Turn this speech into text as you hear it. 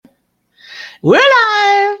We're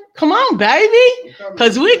live. Come on, baby.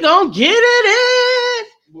 Because we're going to get it in.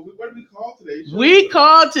 What did we call today? We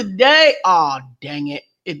called today. Oh, dang it.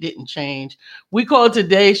 It didn't change. We called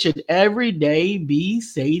today, should every day be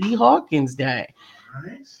Sadie Hawkins Day?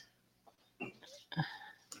 Nice.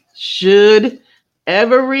 Should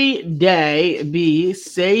every day be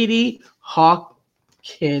Sadie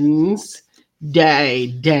Hawkins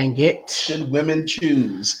Day? Dang it. Should women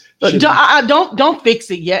choose? Don't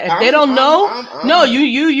fix it yet. If they don't know, no,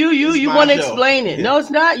 you want to explain it. Yeah. No,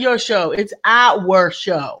 it's not your show. It's our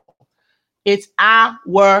show. It's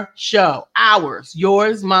our show. Ours,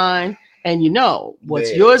 yours, mine, and you know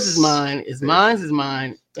what's yours is mine. Is mine's is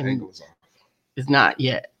mine, and it's not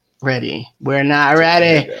yet ready. We're not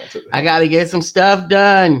ready. I got to get some stuff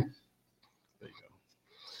done. There you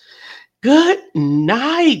go. Good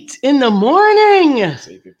night in the morning. It's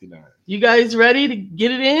 8:59. You guys ready to get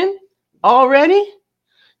it in already?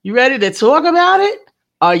 You ready to talk about it?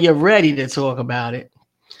 Are you ready to talk about it?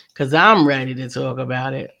 Because I'm ready to talk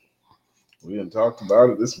about it. We done talked about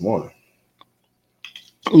it this morning.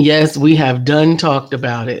 Yes, we have done talked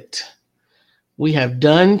about it. We have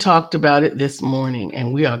done talked about it this morning,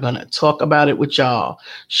 and we are going to talk about it with y'all.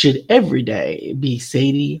 Should every day be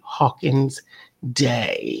Sadie Hawkins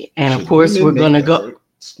Day? And of course, we're going to go.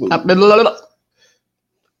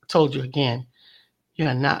 Told you again,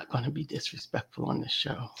 you're not going to be disrespectful on this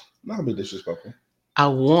show. I'm not going to be disrespectful. I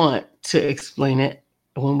want to explain it.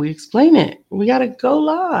 When we explain it, we got to go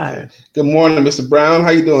live. Good morning, Mr. Brown. How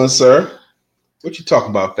you doing, sir? What you talking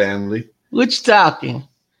about, family? What you talking?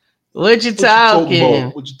 What you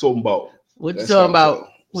talking? What you talking about? What you talking about?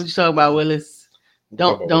 What you talking about, Willis?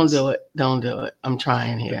 Don't do it. Don't do it. I'm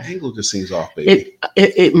trying here. The angle just seems off, baby.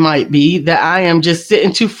 It might be that I am just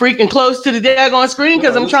sitting too freaking close to the daggone screen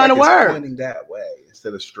because I'm trying to work. It's pointing that way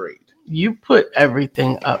instead of straight. You put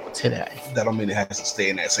everything up today. That don't mean it has to stay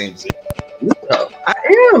in that same position. No, I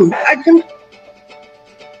am. I can.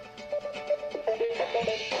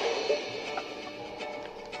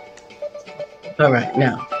 All right,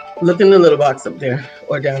 now look in the little box up there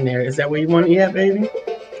or down there. Is that where you want it at, baby?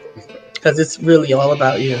 Because it's really all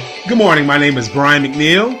about you. Good morning. My name is Brian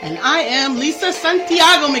McNeil. And I am Lisa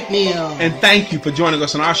Santiago McNeil. And thank you for joining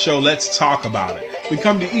us on our show, Let's Talk About It. We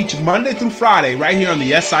come to each Monday through Friday right here on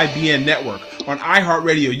the SIBN network, on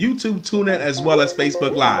iHeartRadio, YouTube, TuneIn, as well as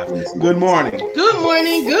Facebook Live. Good morning. Good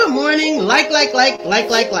morning. Good morning. Like.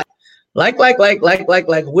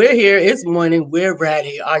 We're here. It's morning. We're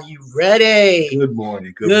ready. Are you ready? Good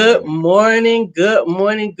morning. Good morning. Good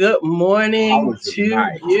morning to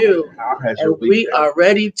you. And we are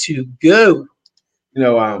ready to go. You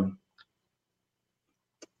know,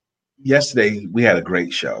 yesterday we had a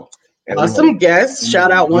great show. Awesome guests.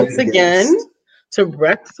 Shout out once again to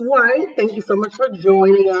Rex White. Thank you so much for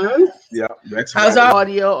joining us. Yeah, Rex White. How's our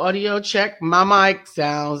audio check? My mic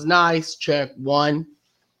sounds nice. Check one.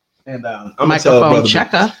 And I'm microphone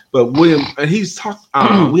checker. But William, and he's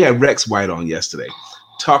talking. We had Rex White on yesterday,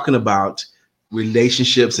 talking about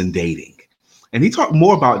relationships and dating, and he talked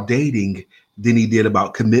more about dating than he did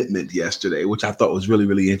about commitment yesterday, which I thought was really,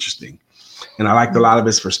 really interesting, and I liked a lot of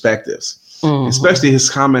his perspectives, especially his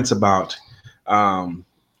comments about what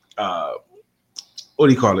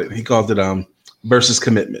do you call it? He called it versus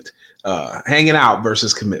commitment, hanging out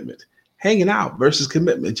versus commitment,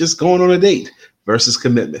 just going on a date versus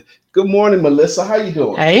commitment. Good morning, Melissa. How you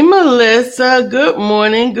doing? Hey, Melissa. Good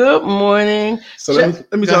morning. So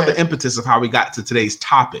let me tell the impetus of how we got to today's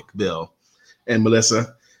topic, Bill and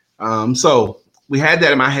Melissa. So we had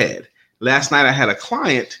that in my head. Last night I had a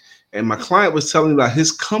client, and my client was telling me about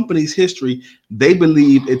his company's history. They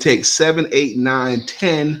believe it takes 7, 8, 9,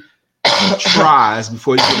 10 tries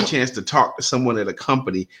before you get a chance to talk to someone at a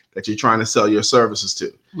company that you're trying to sell your services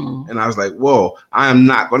to. And I was like, whoa, I am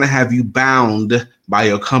not going to have you bound by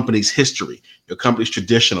your company's history, your company's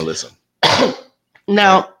traditionalism.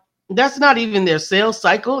 Now, that's not even their sales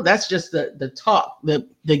cycle. That's just the talk.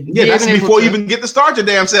 That's before you even get to start your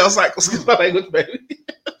damn sales cycle. Excuse my language, baby.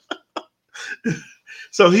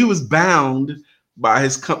 So he was bound by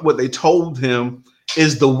what they told him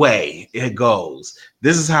is the way it goes.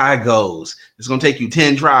 This is how it goes. It's going to take you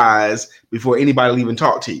 10 tries before anybody will even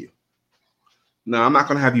talk to you. No, I'm not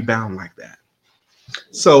going to have you bound like that.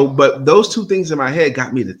 So, but those two things in my head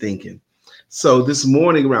got me to thinking. So this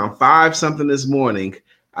morning, around 5 something this morning,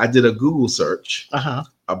 I did a Google search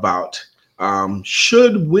about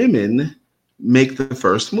should women make the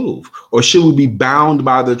first move, or should we be bound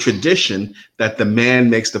by the tradition that the man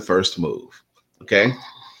makes the first move? Okay.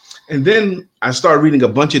 And then I started reading a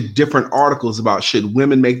bunch of different articles about should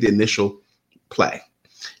women make the initial play.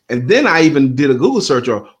 And then I even did a Google search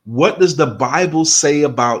on what does the Bible say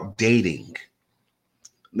about dating?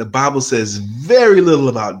 The Bible says very little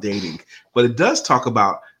about dating, but it does talk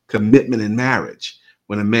about commitment in marriage.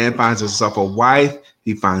 When a man finds himself a wife,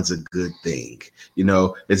 he finds a good thing. You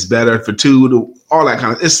know, it's better for two to all that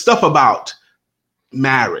kind of, it's stuff about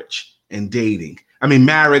marriage and dating. I mean,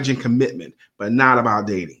 marriage and commitment, but not about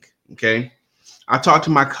dating. Okay. I talked to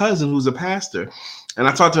my cousin who's a pastor, and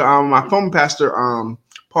I talked to my former pastor,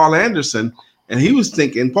 Paul Anderson, and he was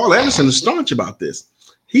thinking, Paul Anderson is staunch about this.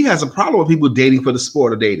 He has a problem with people dating for the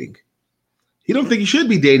sport of dating. He don't think you should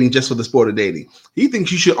be dating just for the sport of dating. He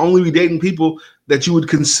thinks you should only be dating people that you would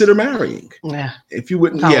consider marrying. Yeah. If you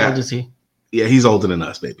wouldn't, How old is he? Yeah, he's older than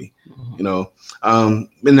us, baby. Mm-hmm. You know,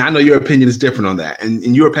 and I know your opinion is different on that,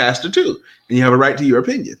 and you're a pastor too, and you have a right to your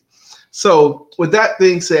opinion. So with that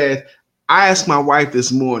being said, I asked my wife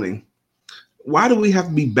this morning, why do we have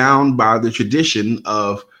to be bound by the tradition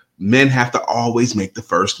of men have to always make the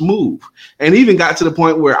first move? And even got to the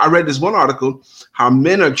point where I read this one article, how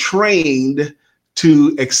men are trained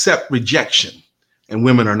to accept rejection and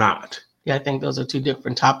women are not. Yeah, I think those are two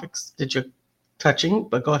different topics that you're touching,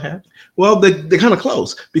 but go ahead. Well, they're kind of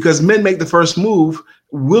close because men make the first move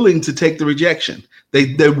willing to take the rejection.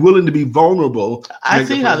 They're willing to be vulnerable. I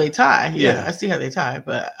see how they tie. Yeah, I see how they tie,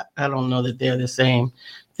 but I don't know that they're the same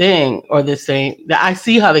thing or the same. I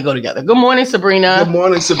see how they go together. Good morning, Sabrina. Good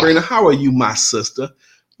morning, Sabrina. How are you, my sister?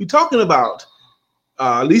 We're talking about,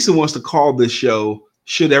 Lisa wants to call this show,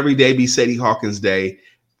 Should Every Day Be Sadie Hawkins Day?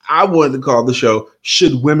 I wanted to call the show,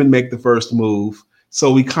 Should Women Make the First Move?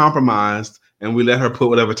 So we compromised and we let her put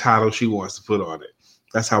whatever title she wants to put on it.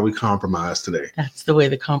 That's how we compromise today. That's the way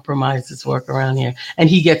the compromises work around here. And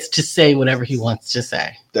he gets to say whatever he wants to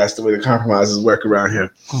say. That's the way the compromises work around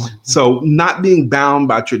here. Mm-hmm. So not being bound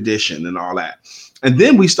by tradition and all that. And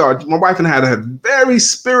then my wife and I had a very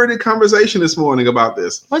spirited conversation this morning about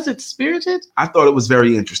this. Was it spirited? I thought it was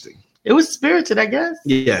very interesting. It was spirited, I guess.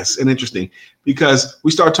 Yes, and interesting because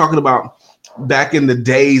we started talking about back in the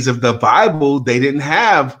days of the Bible, they didn't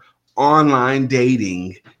have online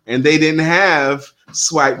dating and they didn't have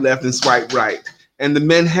swipe left and swipe right. And the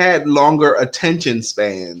men had longer attention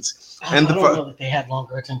spans. I don't know that they had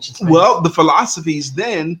longer attention spans. Well, the philosophies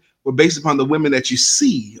then were based upon the women that you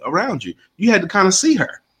see around you. You had to kind of see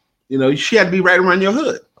her. You know, she had to be right around your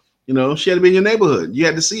hood. You know, she had to be in your neighborhood. You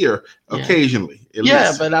had to see her occasionally.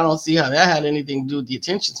 Yeah, but I don't see how that had anything to do with the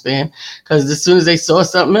attention span. Because as soon as they saw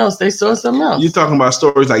something else, they saw something else. You're talking about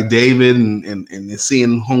stories like David and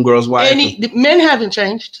seeing homegirl's wife. Men haven't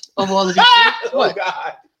changed of all of these. Oh,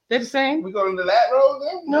 God. They're the same. We going to that road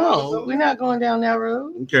then? No, we're not going down that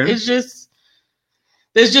road. Okay. It's just,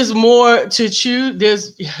 there's just more to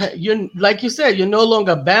choose. You're like you said, you're no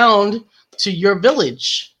longer bound to your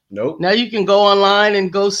village. Nope. Now you can go online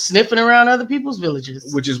and go sniffing around other people's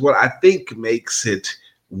villages. Which is what I think makes it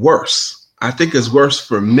worse. I think it's worse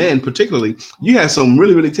for men, particularly. You had some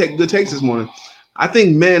really, really good takes this morning. I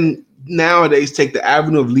think men nowadays take the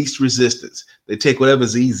avenue of least resistance. They take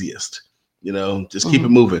whatever's easiest. You know, just keep it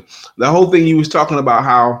moving. The whole thing you was talking about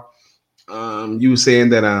how you were saying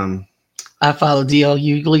that I follow D.L.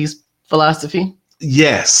 Hughley's philosophy.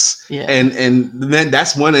 Yes. Yeah. And then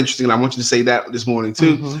that's one interesting. I want you to say that this morning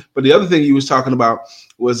too. Mm-hmm. But the other thing you was talking about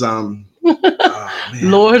was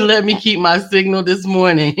Lord, let me keep my signal this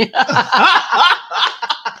morning.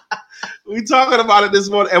 We talking about it this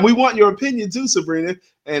morning, and we want your opinion too, Sabrina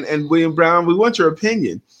and William Brown. We want your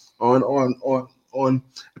opinion on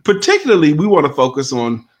particularly we want to focus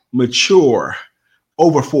on mature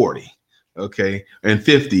over 40, okay, and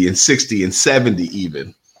 50 and 60 and 70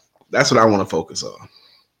 even. That's what I want to focus on.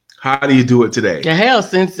 How do you do it today? Yeah, hell,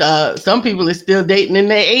 since some people are still dating in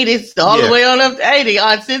their 80s, all the way on up to 80.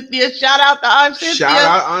 Aunt Cynthia, shout out to Aunt Cynthia. Shout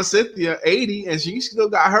out Aunt Cynthia, 80, and she still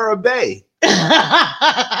got her a bae.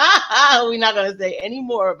 We're not going to say any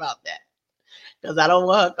more about that because I don't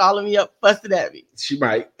want her calling me up, fussing at me. She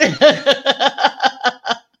might.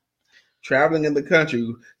 Traveling in the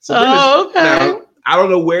country. So okay. Now, I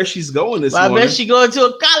don't know where she's going this morning. I bet she's going to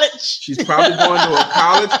a college. She's probably going to a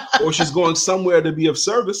college or she's going somewhere to be of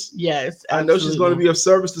service. Yes, absolutely. I know she's going to be of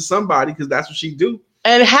service to somebody because that's what she do.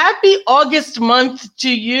 And happy August month to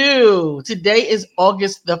you. Today is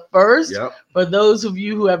August the 1st. Yep. For those of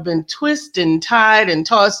you who have been twisted and tied and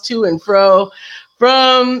tossed to and fro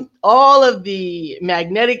from all of the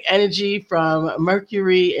magnetic energy from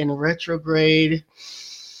Mercury in retrograde.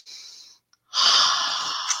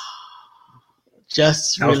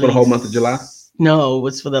 Just that was for the whole month of July? No, it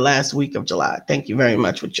was for the last week of July. Thank you very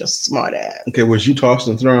much with your smart ass. Okay, was you tossed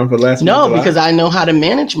and thrown for the last week of July? No, because I know how to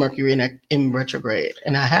manage Mercury in retrograde,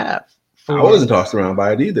 and I have I wasn't tossed around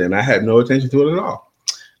by it either, and I had no attention to it at all.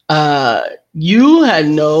 You had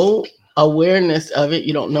no awareness of it.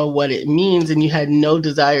 You don't know what it means, and you had no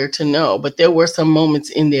desire to know. But there were some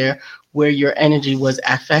moments in there where your energy was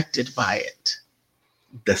affected by it.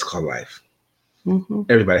 That's called life. Mm-hmm.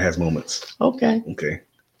 Everybody has moments. Okay.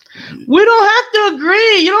 We don't have to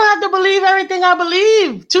agree. You don't have to believe everything I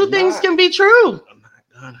believe. Two things can be true. I'm not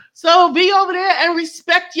done. So be over there and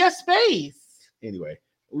respect your space. Anyway,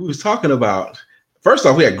 we was talking about, first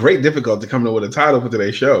off, we had great difficulty coming up with a title for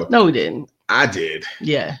today's show. No, we didn't. I did.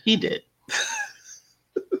 Yeah, he did.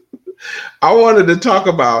 I wanted to talk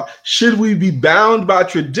about, should we be bound by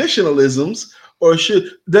traditionalisms, or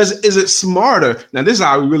is it smarter? Now, this is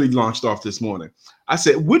how we really launched off this morning. I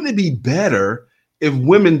said, wouldn't it be better if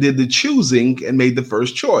women did the choosing and made the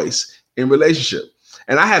first choice in relationship?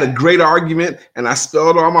 And I had a great argument, and I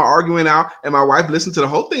spelled all my argument out, and my wife listened to the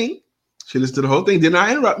whole thing. She listened to the whole thing, did not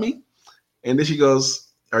interrupt me. And then she goes,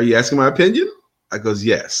 "Are you asking my opinion?" I goes,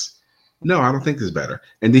 "Yes." "No, I don't think it's better."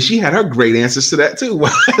 And then she had her great answers to that too.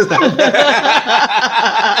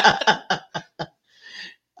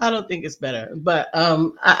 I don't think it's better, but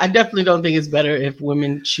I definitely don't think it's better if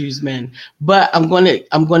women choose men. But I'm going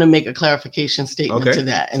to make a clarification statement to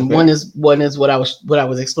that. And one is what I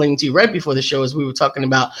was explaining to you right before the show, as we were talking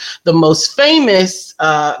about the most famous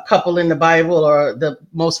couple in the Bible, or the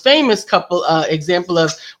most famous couple example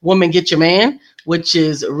of woman get your man, which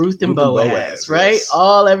is Ruth and Boaz, right? Yes.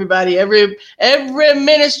 Every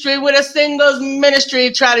ministry with a singles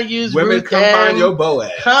ministry try to use women. Ruth. Come find your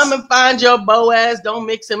Boaz. Come and find your Boaz. Don't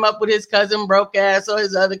mix him up with his cousin broke ass or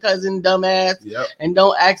his other cousin dumb ass. Yep. And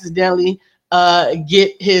don't accidentally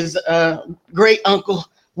get his great uncle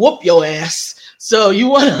whoop your ass. So you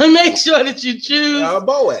want to make sure that you choose a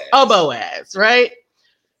Boaz, right?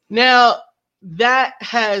 Now, that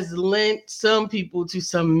has lent some people to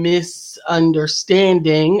some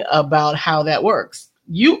misunderstanding about how that works.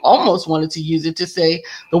 You almost wanted to use it to say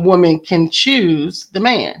the woman can choose the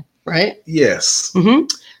man, right? Yes. Mm-hmm.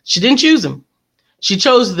 She didn't choose him. She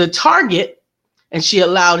chose the target, and she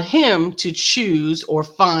allowed him to choose or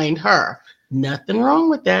find her. Nothing wrong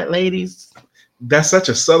with that, ladies. That's such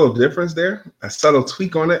a subtle difference there, a subtle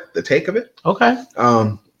tweak on it, the take of it. Okay.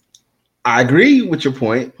 I agree with your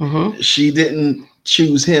point. Mm-hmm. She didn't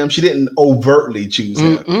choose him. She didn't overtly choose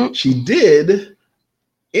him. She did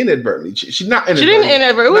inadvertently. She didn't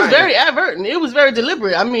inadvertently. It was very advertent. It was very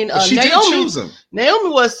deliberate. I mean, she did choose him. Naomi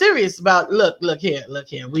was serious about, look here.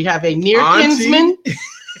 We have a near kinsman.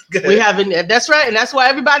 That's right. And that's why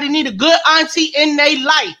everybody need a good auntie in their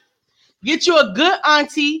life. Get you a good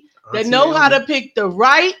auntie that know how to pick the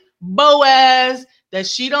right Boaz, that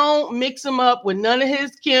she don't mix him up with none of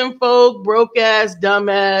his kinfolk, broke ass, dumb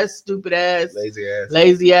ass, stupid ass,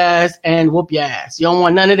 lazy ass, and whoop your ass. You don't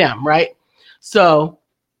want none of them, right? So,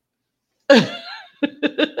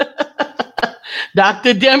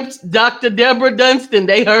 Dr. Deborah Dunstan,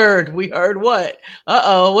 we heard what?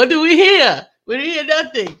 What do we hear? We didn't hear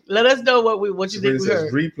nothing. Let us know what you think we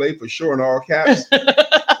heard. Replay for sure in all caps.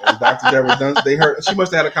 Dr. Deborah Dunstan, they heard. She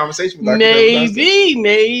must have had a conversation with Dr.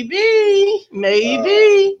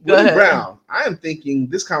 Maybe. Go ahead. Brown, I am thinking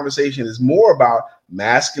this conversation is more about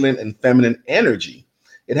masculine and feminine energy.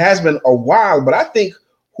 It has been a while, but I think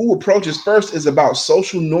who approaches first is about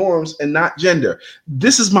social norms and not gender.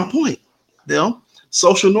 This is my point,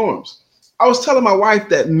 social norms. I was telling my wife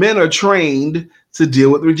that men are trained to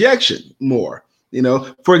deal with rejection more.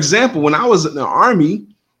 For example, when I was in the Army,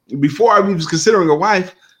 before I was considering a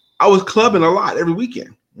wife, I was clubbing a lot every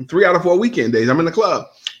weekend. 3 out of 4 weekend days, I'm in the club.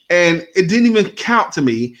 And it didn't even count to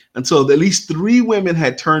me until at least 3 women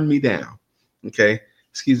had turned me down. Okay.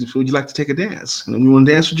 "Excuse me, would you like to take a dance? You want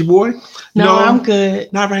to dance with your boy?" No, I'm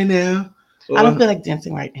good. Not right now. I don't feel like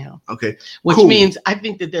dancing right now. Okay. Which means I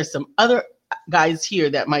think that there's some other guys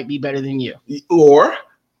here that might be better than you. Or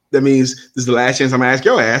that means this is the last chance I'm going to ask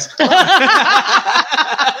your ass.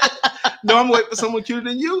 No, I'm waiting for someone cuter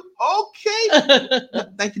than you. Okay.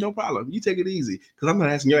 Thank you. No problem. You take it easy, because I'm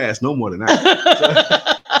not asking your ass no more than that. So,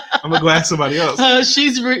 I'm going to go ask somebody else.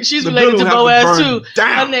 She's related to Boaz too.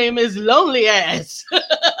 Down. Her name is Lonely Ass.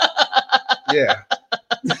 Yeah.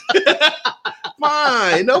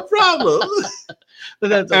 Fine. No problem. But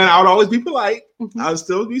that's okay. And I would always be polite. I would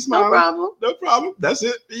still be smiling. No problem. That's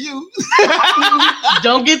it for you.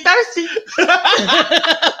 Don't get thirsty.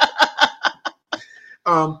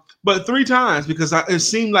 But 3 times, because it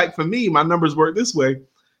seemed like for me, my numbers work this way.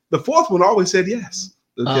 The 4th one always said yes.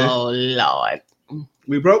 Okay? Oh, Lord.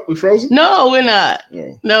 We frozen? No, we're not.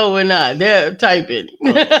 Yeah. No, we're not. They're typing.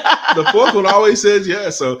 The 4th one always says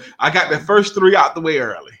yes. So I got the first 3 out the way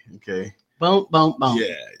early. Okay. Boom, boom, boom.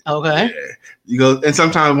 Yeah. Okay. Yeah. You go, and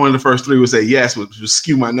sometimes one of the first three would say yes, which would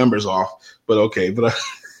skew my numbers off. But okay, but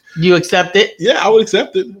you accept it? Yeah, I would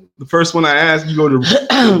accept it. The first one I asked, you go to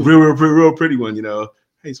the real pretty one. You know,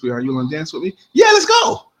 hey sweetheart, you want to dance with me? Yeah, let's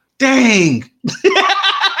go. Dang.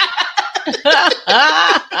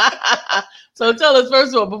 So tell us,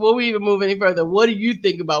 first of all, before we even move any further, what do you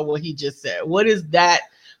think about what he just said? What is that?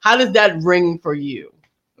 How does that ring for you?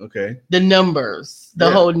 Okay. The numbers, the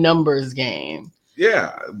whole numbers game.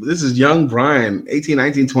 Yeah. This is young Brian, 18,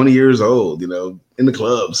 19, 20 years old, you know, in the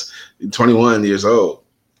clubs, 21 years old.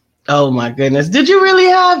 Oh my goodness. Did you really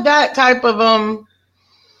have that type of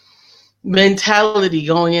mentality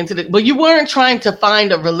going into the, but you weren't trying to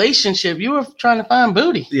find a relationship. You were trying to find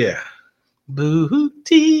booty. Yeah.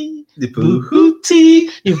 Booty. The booty.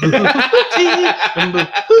 Booty.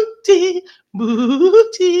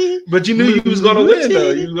 Booty. But you knew you was gonna win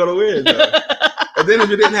though. You was gonna win though. And then if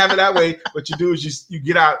you didn't have it that way, what you do is you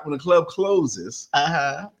get out when the club closes.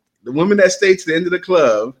 The women that stay to the end of the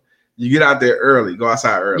club, you get out there early, go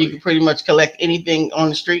outside early. You can pretty much collect anything on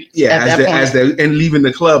the street. Yeah, as they're and leaving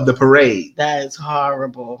the club, the parade. That is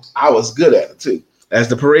horrible. I was good at it too. As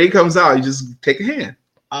the parade comes out, you just take a hand.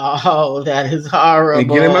 Oh, that is horrible. And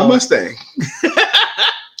get in my Mustang.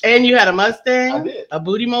 And you had a Mustang? I did. A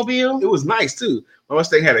booty mobile? It was nice too. My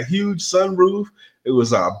Mustang had a huge sunroof. It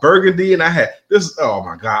was burgundy, and I had this. Oh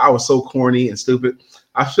my God, I was so corny and stupid.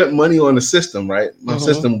 I spent money on the system, right? My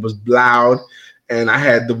system was loud, and I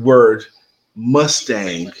had the word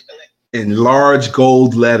Mustang in large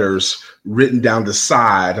gold letters written down the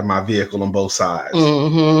side of my vehicle on both sides.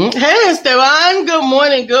 Hey, Esteban. Good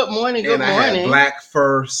morning. Good morning. Good morning. I had black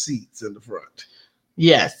fur seats in the front.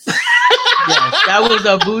 Yes. Yes, that was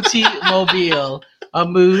a booty mobile. A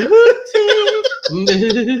booty.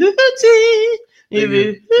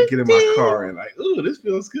 You get in my car and like, ooh, this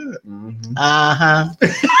feels good.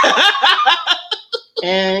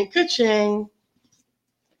 And ka-ching.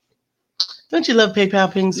 Don't you love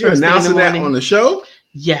PayPal pings? You're announcing that on the show?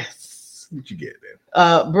 Yes. What you get then?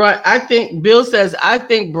 Brian, I think Bill says, I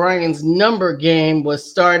think Brian's number game was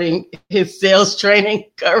starting his sales training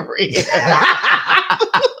career.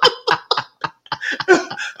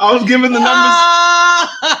 I was giving the numbers.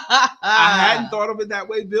 I hadn't thought of it that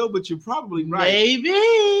way, Bill, but you're probably right. Maybe.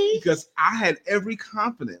 Because I had every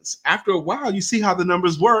confidence. After a while, you see how the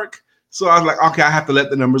numbers work. So I was like, okay, I have to let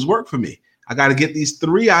the numbers work for me. I got to get these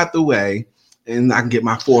 3 out the way, and I can get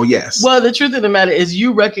my 4 yes. Well, the truth of the matter is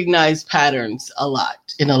you recognize patterns a lot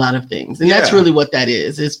in a lot of things. And that's really what that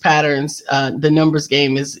is patterns. The numbers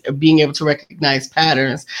game is being able to recognize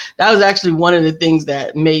patterns. That was actually one of the things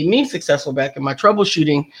that made me successful back in my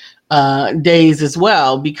troubleshooting days as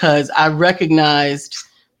well, because I recognized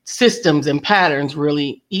systems and patterns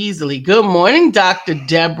really easily. Good morning, Dr.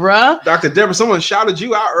 Deborah. Dr. Deborah, someone shouted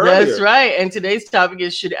you out earlier. That's right. And today's topic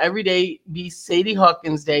is, should every day be Sadie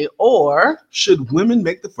Hawkins Day, or should women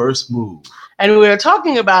make the first move? And we're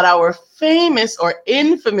talking about our famous or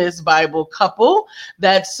infamous Bible couple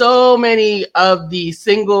that so many of the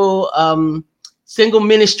single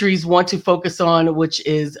ministries want to focus on, which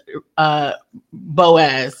is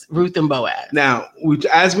Boaz, Ruth and Boaz. Now,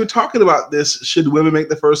 as we're talking about this, should women make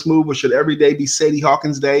the first move, or should every day be Sadie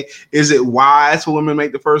Hawkins Day? Is it wise for women to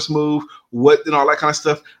make the first move? What and all that kind of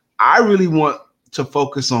stuff? I really want to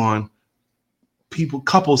focus on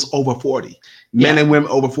couples over 40, men and women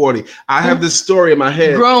over 40. I have this story in my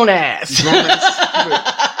head. Grown ass.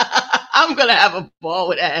 I'm gonna have a ball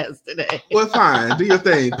with ass today. Well, fine, do your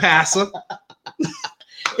thing, passer.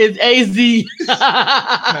 It's AZ.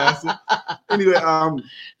 Anyway,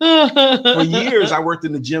 for years I worked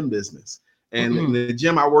in the gym business, and in the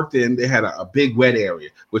gym I worked in, they had a big wet area,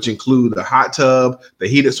 which included the hot tub, the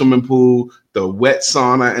heated swimming pool, the wet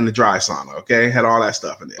sauna, and the dry sauna. Okay, had all that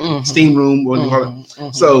stuff in there. Steam room, what do you call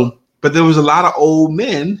it? So, but there was a lot of old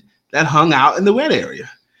men that hung out in the wet area,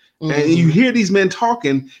 and you hear these men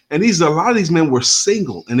talking, and a lot of these men were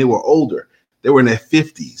single and they were older. They were in their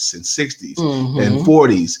 50s and 60s and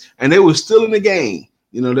 40s, and they were still in the game.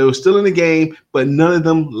 You know, they were still in the game, but none of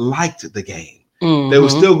them liked the game. They were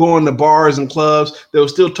still going to bars and clubs. They were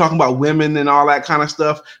still talking about women and all that kind of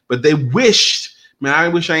stuff, but they wished, man, I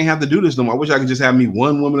wish I ain't have to do this no more. I wish I could just have me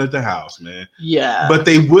one woman at the house, man. Yeah. But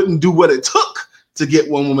they wouldn't do what it took to get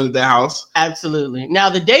one woman at the house. Absolutely.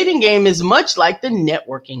 Now, the dating game is much like the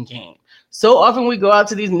networking game. So often we go out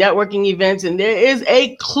to these networking events, and there is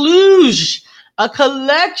a kludge, a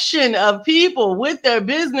collection of people with their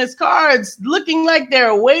business cards looking like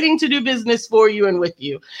they're waiting to do business for you and with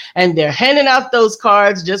you. And they're handing out those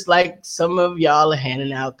cards just like some of y'all are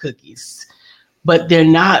handing out cookies. But they're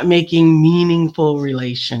not making meaningful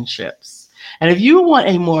relationships. And if you want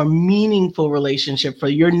a more meaningful relationship for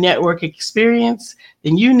your network experience,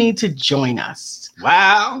 then you need to join us.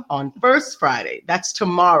 Wow. On First Friday, that's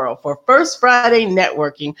tomorrow, for First Friday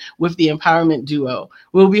Networking with the Empowerment Duo.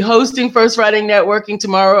 We'll be hosting First Friday Networking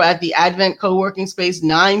tomorrow at the Advent Co-working Space,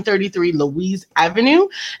 933 Louise Avenue.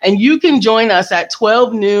 And you can join us at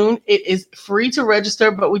 12 noon. It is free to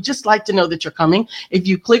register, but we'd just like to know that you're coming. If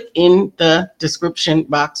you click in the description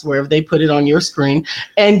box, wherever they put it on your screen,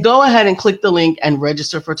 and go ahead and click the link and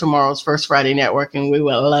register for tomorrow's First Friday Networking. We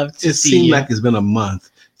would love to see you. It seems like it's been a month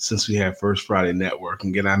since we had First Friday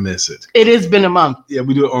Networking, and I miss it. It has been a month. Yeah,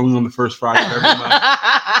 we do it only on the first Friday of every month.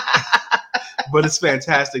 But it's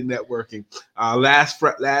fantastic networking. Last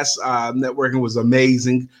networking was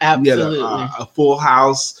amazing. Absolutely. We had a full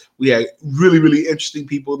house. We had really, really interesting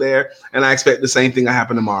people there, and I expect the same thing to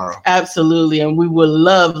happen tomorrow. Absolutely, and we would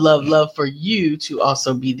love for you to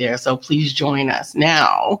also be there. So please join us.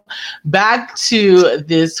 Now, back to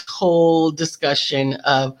this whole discussion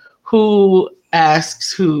of who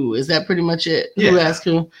asks who. Is that pretty much it? Yeah. Who asks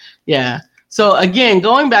who? Yeah. So again,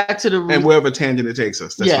 going back to the Ruth, and wherever tangent it takes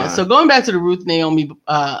us. That's fine. So going back to the Ruth Naomi,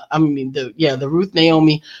 the Ruth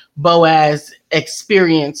Naomi Boaz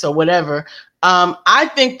experience or whatever.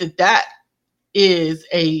 I think that is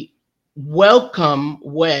a welcome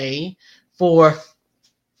way for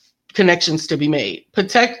connections to be made,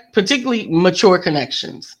 particularly mature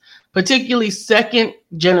connections, particularly second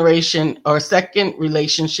generation or second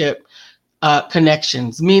relationship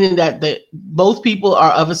connections, meaning that both people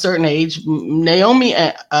are of a certain age. Naomi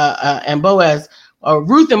and Boaz, or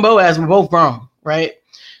Ruth and Boaz, were both grown, right?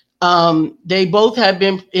 They both have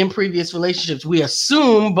been in previous relationships. We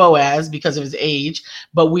assume Boaz because of his age,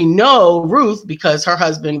 but we know Ruth because her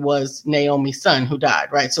husband was Naomi's son who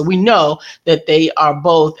died, right? So we know that they are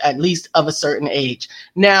both at least of a certain age.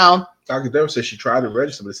 Now, Dr. Deborah says she tried to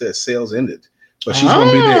register, but it says sales ended. But she's going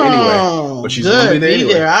to be there anyway. But she's going to be there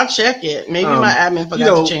anyway. I'll check it. Maybe my admin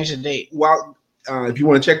forgot to change the date. While if you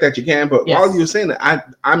want to check that, you can. But while you were saying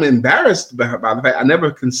that, I'm embarrassed by the fact I never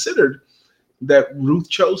considered that Ruth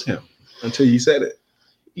chose him until you said it.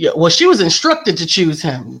 Yeah, well, she was instructed to choose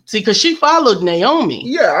him. See, because she followed Naomi.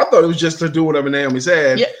 Yeah, I thought it was just to do whatever Naomi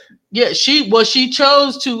said. Yeah. She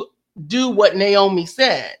chose to do what Naomi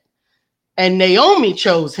said, and Naomi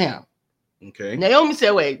chose him. Okay. Naomi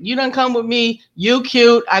said, wait, you done come with me. You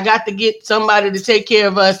cute. I got to get somebody to take care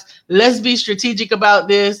of us. Let's be strategic about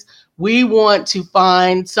this. We want to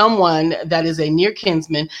find someone that is a near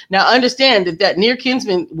kinsman. Now, understand that near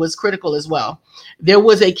kinsman was critical as well. There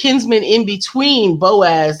was a kinsman in between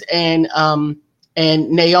Boaz and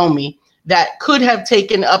Naomi that could have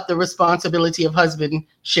taken up the responsibility of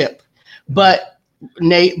husbandship. But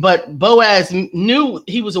Boaz knew,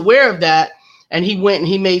 he was aware of that. And he went and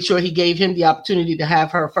he made sure he gave him the opportunity to have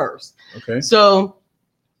her first. Okay. So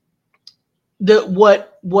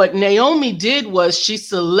what Naomi did was she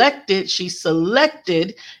selected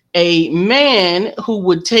a man who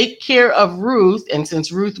would take care of Ruth, and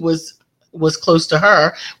since Ruth was close to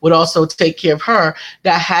her, would also take care of her,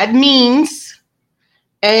 that had means.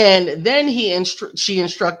 And then she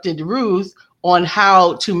instructed Ruth on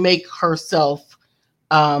how to make herself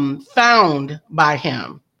found by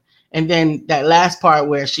him. And then that last part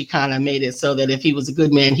where she kind of made it so that if he was a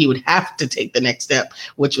good man, he would have to take the next step,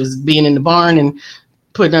 which was being in the barn and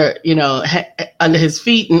putting her, under his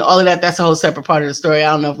feet and all of that. That's a whole separate part of the story.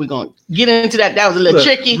 I don't know if we're going to get into that. That was a little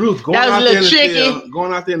tricky. Ruth, going out there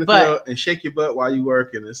in the field and shake your butt while you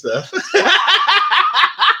working and stuff.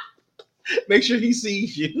 Make sure he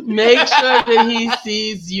sees you. Make sure that he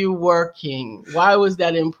sees you working. Why was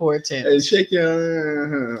that important? And shake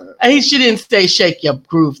your... She didn't say shake your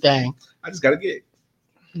groove thing. I just got a gig.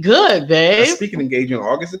 Good, babe. A speaking engagement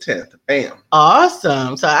August the 10th. Bam.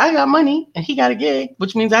 Awesome. So I got money and he got a gig,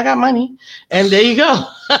 which means I got money. And there you go.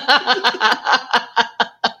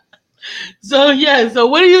 So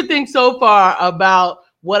what do you think so far about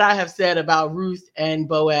what I have said about Ruth and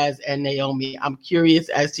Boaz and Naomi? I'm curious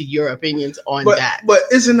as to your opinions on that. But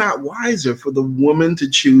is it not wiser for the woman to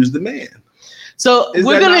choose the man? So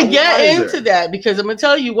we're going to get into that because I'm going to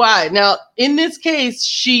tell you why. Now, in this case,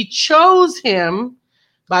 she chose him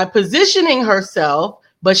by positioning herself,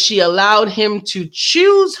 but she allowed him to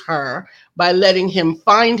choose her by letting him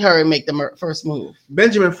find her and make the first move.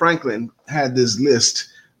 Benjamin Franklin had this list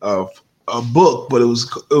of a book, but it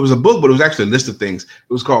was a book, but it was actually a list of things.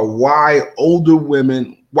 It was called Why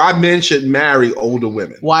Men Should Marry Older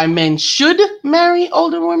Women. Why men should marry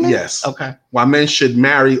older women? Yes. Okay. Why men should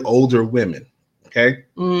marry older women. Okay.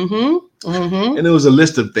 Mm-hmm. Mm-hmm. And there was a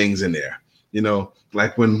list of things in there,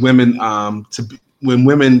 like when women when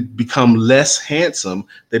women become less handsome,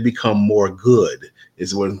 they become more good,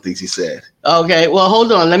 is one of the things he said. Okay, well,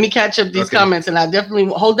 hold on. Let me catch up these comments, and I definitely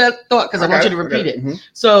hold that thought because I want you to repeat it. Mm-hmm.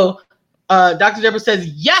 So Dr. Deborah says,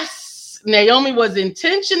 yes, Naomi was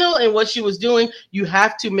intentional in what she was doing. You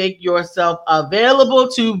have to make yourself available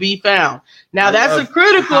to be found. Now, that's a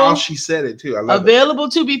critical. How she said it, too. I love available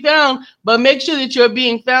to be found, but make sure that you're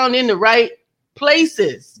being found in the right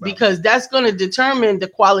places, because that's going to determine the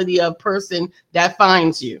quality of person that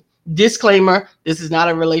finds you. Disclaimer, this is not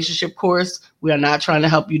a relationship course. We are not trying to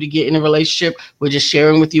help you to get in a relationship. We're just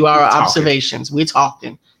sharing with you our observations. We're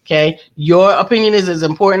talking. Okay. Your opinion is as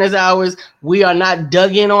important as ours. We are not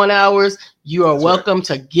dug in on ours. You are welcome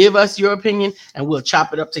to give us your opinion and we'll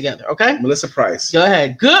chop it up together. Okay. Melissa Price. Go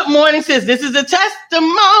ahead. Good morning, sis. This is the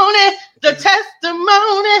testimony. The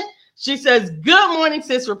testimony. She says, good morning,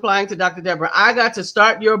 sis, replying to Dr. Deborah. I got to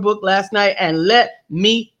start your book last night, and let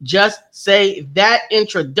me just say that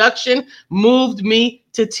introduction moved me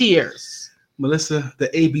to tears. Melissa, the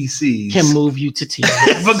ABCs can move you to tears.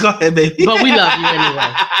 But go ahead, baby. But we love you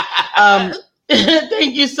anyway.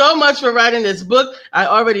 Thank you so much for writing this book. I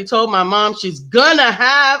already told my mom she's gonna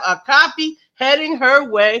have a copy heading her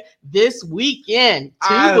way this weekend.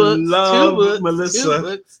 I love Melissa. I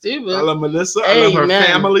love Melissa. I love her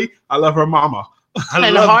family. I love her mama.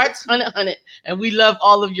 And hearts on it. And we love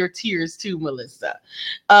all of your tears too, Melissa.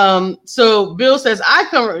 So Bill says, I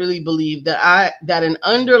currently believe that an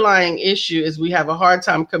underlying issue is we have a hard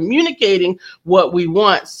time communicating what we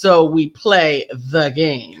want, so we play the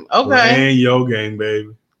game. Okay. Playing your game,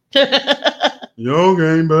 baby. Your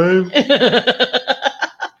game, baby.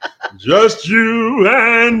 Just you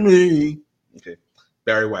and me. Okay.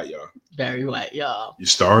 Barry White, y'all. Barry White, y'all. You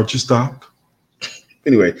start, you stop.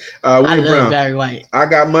 Anyway, I love Brown. Barry White. I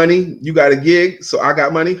got money. You got a gig, so I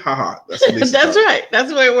got money. Haha. That's right. That's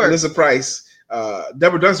the way it works. Melissa Price.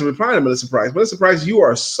 Deborah Dunson replying to Melissa Price. Melissa Price, you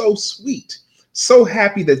are so sweet. So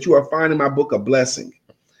happy that you are finding my book a blessing.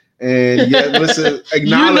 And yeah, Melissa, acknowledging.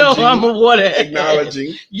 You know I'm a water.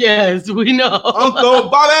 Acknowledging. Yes, we know. Uncle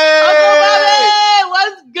Bobby! Uncle Bobby!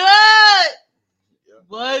 What's good?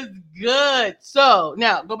 What's good? So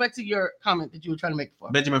now go back to your comment that you were trying to make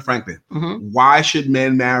before. Benjamin Franklin. Mm-hmm. Why should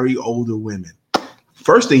men marry older women?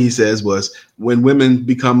 First thing he says was, when women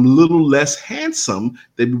become a little less handsome,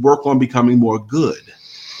 they work on becoming more good.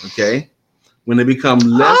 Okay? When they become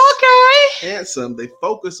less handsome, they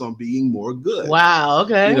focus on being more good. Wow.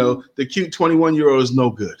 Okay. You know, the cute 21-year-old is no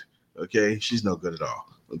good. Okay? She's no good at all.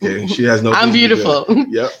 Okay, she has no. I'm beautiful.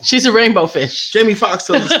 Yep, she's a rainbow fish. Jamie Foxx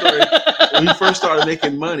told the story when he first started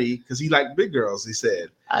making money because he liked big girls. He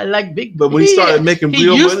said, "I like big." But when he started making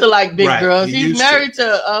real money, he used to like big girls. He's married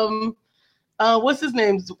to what's his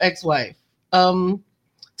name's ex-wife? Tom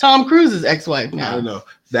Cruise's ex-wife. Now I don't know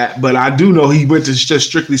that, but I do know he went to just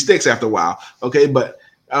Strictly Sticks after a while. Okay, but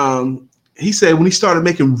he said when he started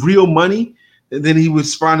making real money, and then he would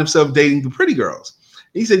find himself dating the pretty girls.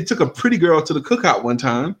 He said he took a pretty girl to the cookout one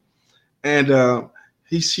time, and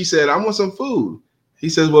she said, "I want some food." He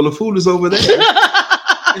says, "Well, the food is over there."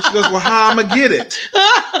 And she goes, "Well, how am I gonna get it?"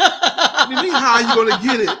 What do you mean, how are you gonna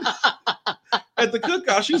get it? At the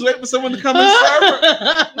cookout, she was waiting for someone to come and serve her.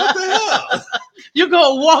 What the hell? You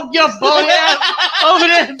gonna walk your bony ass over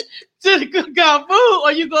there to the cookout food,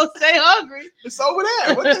 or you gonna stay hungry? It's over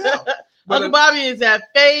there. What the hell? Uncle Bobby is at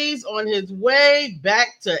Phase on his way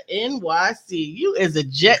back to NYC. You is a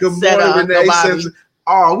jet setter, Uncle Bobby.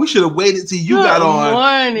 Oh, we should have waited till you got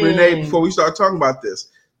on, Renee, before we start talking about this.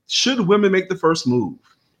 Should women make the first move?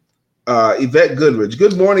 Yvette Goodrich.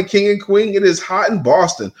 Good morning, King and Queen. It is hot in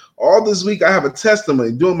Boston. All this week, I have a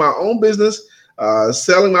testimony. Doing my own business,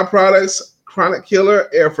 selling my products. Chronic Killer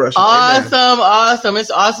Air Freshener. Awesome.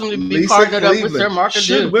 It's awesome to be partnered up with Sir Mark.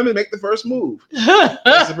 Should women make the first move?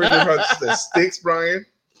 That's the Sticks, Brian.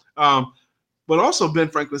 But also Ben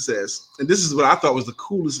Franklin says, and this is what I thought was the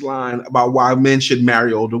coolest line about why men should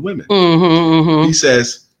marry older women. He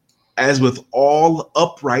says, as with all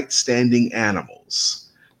upright standing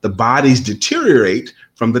animals, the bodies deteriorate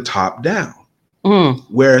from the top down.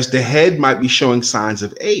 Whereas the head might be showing signs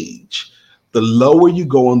of age. The lower you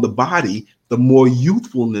go on the body, the more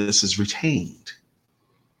youthfulness is retained.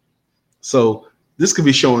 So this could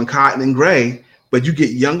be showing cotton and gray, but you get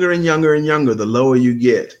younger and younger and younger the lower you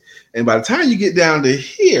get. And by the time you get down to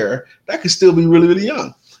here, that could still be really, really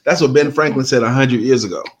young. That's what Ben Franklin said 100 years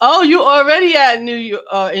ago. Oh, you already at New York?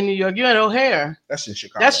 In New York, you at O'Hare. That's in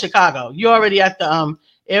Chicago. That's Chicago. You already at the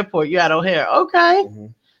airport. You at O'Hare. Okay,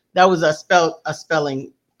 that was a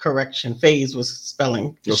spelling correction. Phase was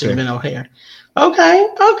spelling. It should have been O'Hare. Okay.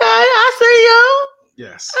 I see you.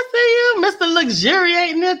 Yes. I see you, Mr.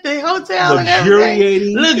 Luxuriating at the hotel.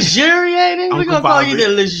 Luxuriating. Luxuriating. We're going to call you the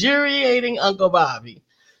luxuriating Uncle Bobby.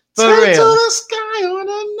 For Take real. to the sky on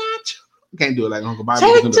a natural. Can't do it like Uncle Bobby.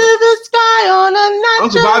 Take to the sky on a natural.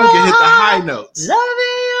 Uncle Bobby can hit the high notes.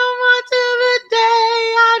 Loving you more till the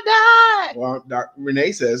day I die. Well, Dr.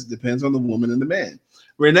 Renee says depends on the woman and the man.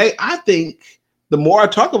 Renee, I think the more I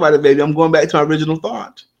talk about it, baby, I'm going back to my original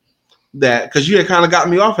thought. That because you had kind of got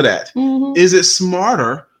me off of that. Mm-hmm. Is it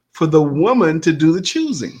smarter for the woman to do the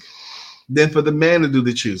choosing than for the man to do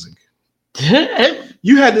the choosing?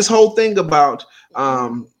 You had this whole thing about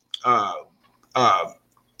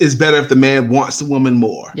it's better if the man wants the woman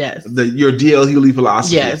more. Yes. Your D.L. Hughley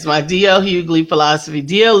philosophy. Yes, my D.L. Hughley philosophy.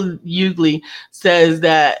 D.L. Hughley says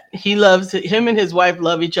that him and his wife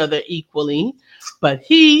love each other equally, but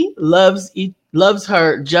he loves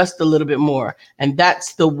her just a little bit more. And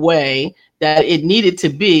that's the way that it needed to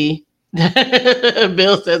be.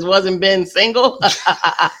 Bill says, wasn't Ben single?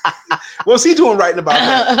 What's he doing writing about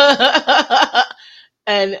that?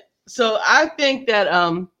 And so I think that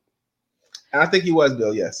I think he was,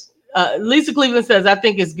 Bill, yes. Lisa Cleveland says, I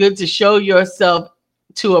think it's good to show yourself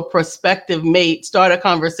to a prospective mate, start a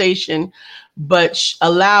conversation, but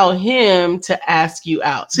allow him to ask you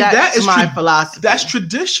out. See, that's my philosophy. That's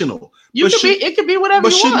traditional. It could be whatever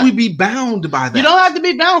you want. But should we be bound by that? You don't have to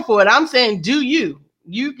be bound for it. I'm saying do you.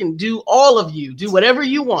 You can do all of you. Do whatever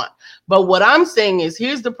you want. But what I'm saying is,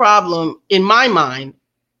 here's the problem in my mind,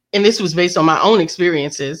 and this was based on my own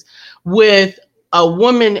experiences, with a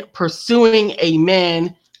woman pursuing a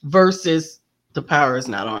man versus, the power is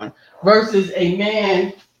not on, versus a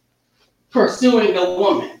man pursuing a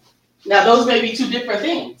woman. Now, those may be two different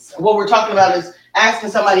things. What we're talking about is asking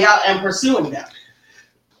somebody out and pursuing them.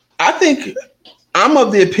 I think I'm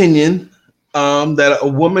of the opinion that a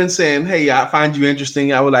woman saying, hey, I find you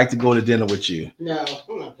interesting. I would like to go to dinner with you. No,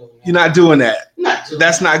 I'm not doing that. You're not doing that.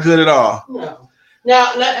 That's not good at all. No.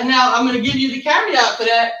 Now I'm going to give you the caveat for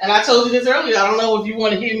that. And I told you this earlier. I don't know if you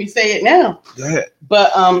want to hear me say it now. Go ahead.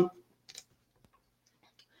 But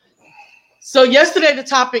so yesterday the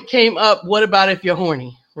topic came up. What about if you're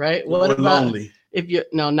horny? Right? What about lonely? If you're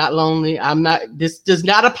not lonely. I'm not. This does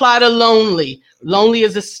not apply to lonely. Lonely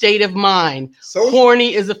is a state of mind. So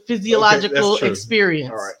horny is a physiological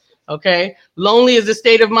experience. All right. Okay. Lonely is a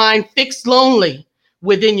state of mind. Fixed lonely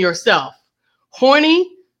within yourself.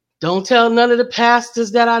 Horny. Don't tell none of the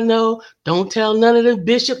pastors that I know. Don't tell none of the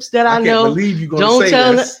bishops that I know. I can't believe you're going to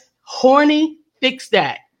say this. Horny, fix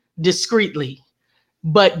that discreetly.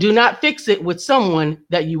 But do not fix it with someone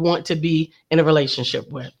that you want to be in a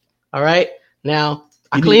relationship with. All right? Now,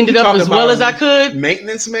 I cleaned it up as well as I could.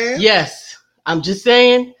 Maintenance man? Yes. I'm just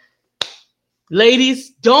saying,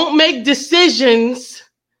 ladies, don't make decisions.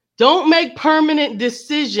 Don't make permanent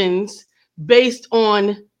decisions based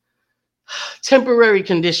on temporary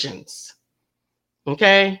conditions.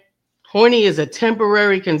 Okay? Horny is a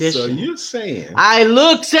temporary condition. So you're saying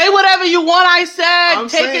say whatever you want. I said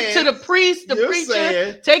take it to the priest, the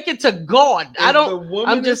preacher, take it to God.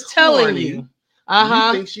 I'm just telling you.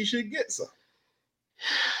 You think she should get some.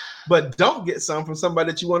 But don't get some from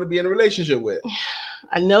somebody that you want to be in a relationship with.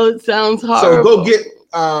 I know it sounds hard. So go get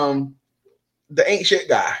the ain't shit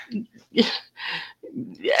guy.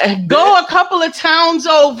 Go a couple of towns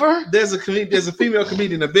over. There's a female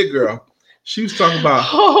comedian, a big girl. She was talking about.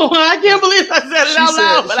 Oh, I can't believe I said it out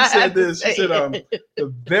loud. But she said the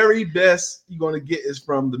very best you're going to get is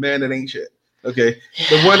from the man that ain't shit. Okay,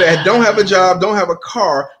 the one that don't have a job, don't have a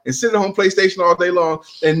car, and sit at home PlayStation all day long,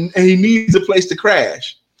 and he needs a place to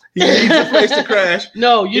crash. He needs a place to crash.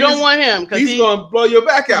 No, you don't want him because he's going to blow your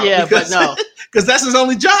back out. Yeah, but no, because that's his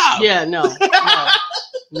only job. Yeah, no,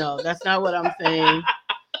 that's not what I'm saying.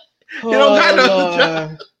 He don't got no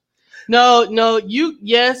job. No,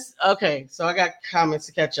 yes. Okay, so I got comments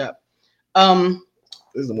to catch up.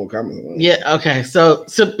 There's no more comments. Yeah. Okay. So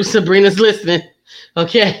Sabrina's listening.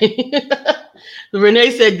 Okay.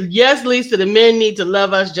 Renee said, yes, Lisa, the men need to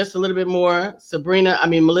love us just a little bit more.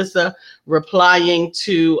 Melissa replying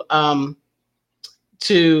to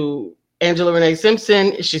Angela Renee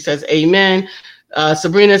Simpson. She says, amen.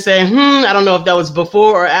 Sabrina saying, I don't know if that was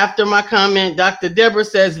before or after my comment. Dr. Deborah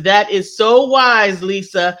says, that is so wise,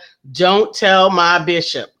 Lisa. Don't tell my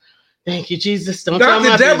bishop. Thank you, Jesus. Don't tell my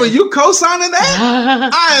Dr. Deborah, bishop. you co-signing that?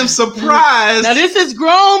 I am surprised. Now, this is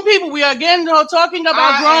grown people. We are again talking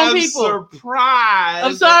about grown people. Surprised.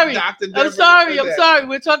 I'm sorry. Dr. Deborah I'm sorry.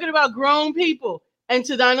 We're talking about grown people. And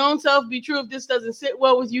to thine own self be true. If this doesn't sit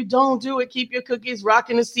well with you, don't do it. Keep your cookies,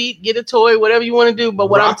 rocking the seat, get a toy, whatever you want to do. But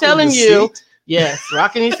what I'm telling you, yes,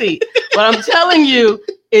 rocking the seat. What I'm telling you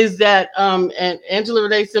is that and Angela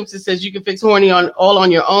Renee Simpson says you can fix horny all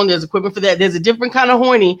on your own. There's equipment for that. There's a different kind of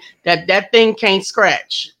horny that thing can't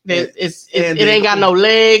scratch. It ain't got no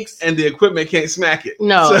legs, and the equipment can't smack it.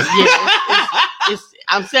 No, so.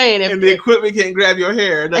 I'm saying, and the equipment can't grab your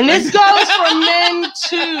hair. And this goes for men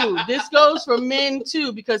too. This goes for men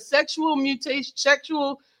too, because sexual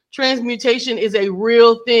transmutation is a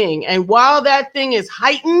real thing. And while that thing is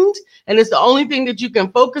heightened and it's the only thing that you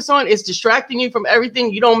can focus on, it's distracting you from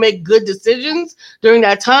everything. You don't make good decisions during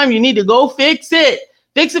that time. You need to go fix it.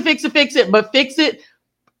 Fix it. But fix it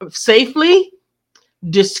safely,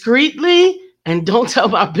 discreetly, and don't tell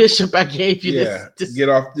my bishop I gave you this. Get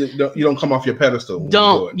off. You don't come off your pedestal.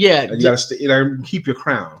 Don't. You gotta keep your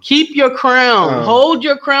crown. Keep your crown. Hold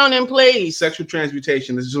your crown in place. Sexual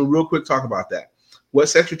transmutation. Let's just a real quick talk about that. What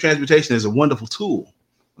sexual transmutation is a wonderful tool.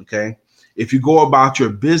 Okay, if you go about your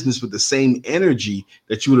business with the same energy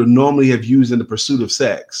that you would normally have used in the pursuit of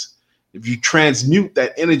sex, if you transmute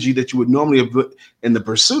that energy that you would normally have put in the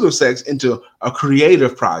pursuit of sex into a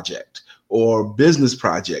creative project or business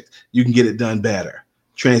project, you can get it done better,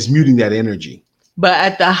 transmuting that energy. But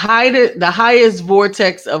at the highest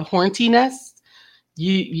vortex of horniness,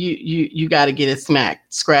 you got to get it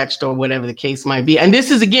smacked, scratched, or whatever the case might be. And this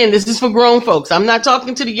is for grown folks. I'm not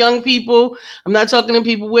talking to the young people. I'm not talking to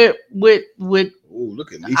people with. Ooh,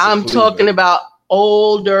 look at Lisa. I'm talking about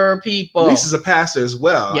older people. Lisa's a pastor as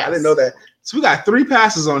well. Yes. I didn't know that. So we got 3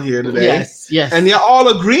 pastors on here today. Yes. And you're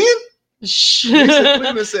all agreeing? Lisa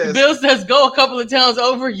Cleveland says, Bill says, go a couple of towns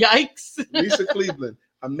over. Yikes. Lisa Cleveland,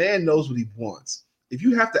 a man knows what he wants. If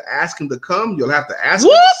you have to ask him to come, you'll have to ask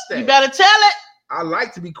him to stay. You better tell it. I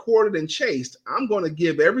like to be courted and chased. I'm going to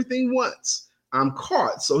give everything once. I'm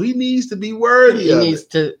caught. So he needs to be worthy of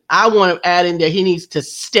it. I want to add in there, he needs to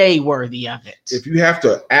stay worthy of it. If you have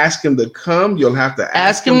to ask him to come, you'll have to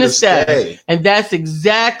ask him to stay. And that's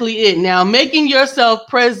exactly it. Now, making yourself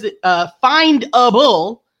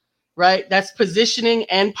findable, right? That's positioning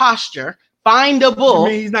and posture. Findable.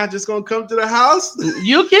 You mean he's not just going to come to the house?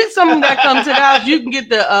 You get someone that comes to the house. You can get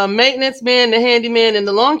the maintenance man, the handyman, and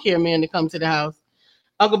the lawn care man to come to the house.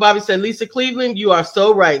 Uncle Bobby said, Lisa Cleveland, you are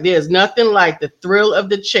so right. There's nothing like the thrill of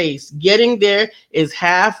the chase. Getting there is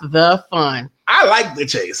half the fun. I like the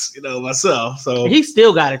chase, myself. So he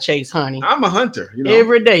still got to chase, honey. I'm a hunter,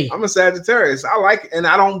 every day. I'm a Sagittarius. I like, and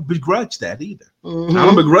I don't begrudge that either. Mm-hmm. I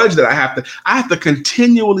don't begrudge that. I have to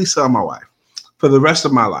continually sell my wife for the rest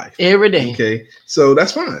of my life. Every day. Okay. So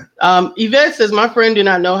that's fine. Yvette says, my friend did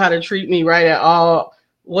not know how to treat me right at all.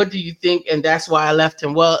 What do you think? And that's why I left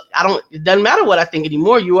him. Well, it doesn't matter what I think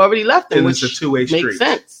anymore. You already left him. And it's a two-way street. Makes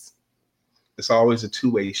sense. It's always a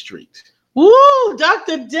two-way street. Woo,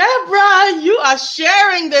 Dr. Deborah, you are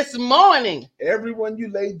sharing this morning. Everyone you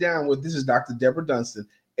lay down with, this is Dr. Deborah Dunstan.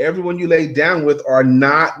 Everyone you lay down with are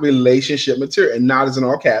not relationship material, and not is in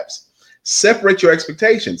all caps. Separate your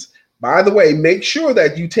expectations. By the way, make sure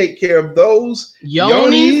that you take care of those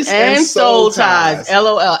yonis and soul ties.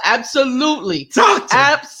 LOL. Absolutely. Dr.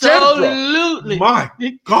 Absolutely. Deborah.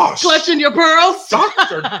 My gosh. Clutching your pearls.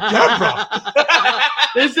 Dr. Deborah.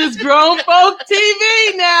 This is grown folk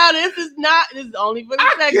TV now. This is only for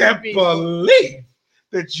the second people. I can't believe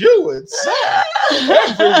that you would say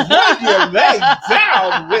everyone you lay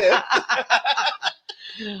down with.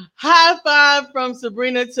 High five from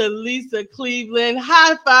Sabrina to Lisa Cleveland.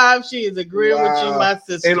 High five. She is agreeing with you, my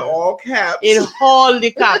sister. In all caps. In all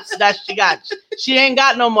the caps that she got. She ain't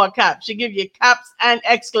got no more caps. She give you caps and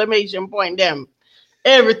exclamation point them.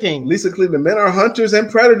 Everything. Lisa Cleveland, men are hunters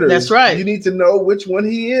and predators. That's right. You need to know which one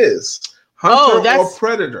he is. Hunter or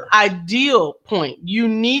predator. Ideal point. You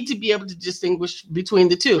need to be able to distinguish between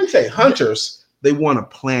the two. Let me say, hunters, they want to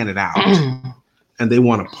plan it out and they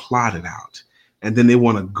want to plot it out. And then they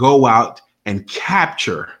want to go out and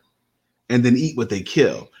capture and then eat what they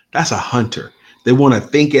kill. That's a hunter. They want to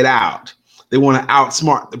think it out. They want to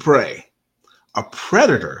outsmart the prey. A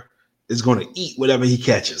predator is going to eat whatever he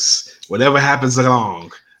catches, whatever happens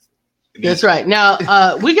along. That's right. Now,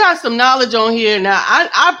 we got some knowledge on here. Now,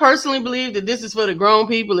 I personally believe that this is for the grown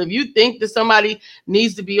people. If you think that somebody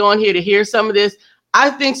needs to be on here to hear some of this, I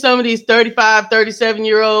think some of these 35,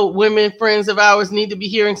 37-year-old women friends of ours need to be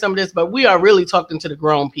hearing some of this, but we are really talking to the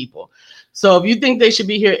grown people. So if you think they should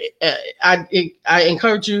be here, I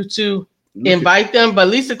encourage you to invite them. But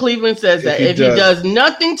Lisa Cleveland says that if he does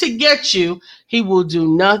nothing to get you, he will do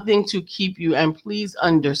nothing to keep you. And please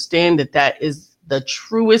understand that is the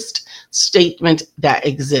truest statement that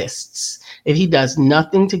exists. If he does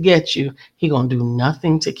nothing to get you, he gonna do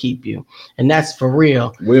nothing to keep you. And that's for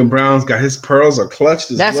real. William Brown's got his pearls are clutched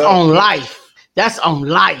as That's well. On life. That's on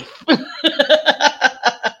life.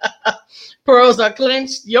 Pearls are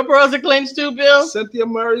clenched. Your pearls are clenched too, Bill. Cynthia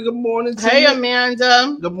Murray, good morning to Hey, you.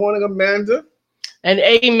 Amanda. Good morning, Amanda. And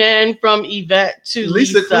amen from Yvette to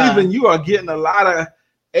Lisa. Cleveland, you are getting a lot of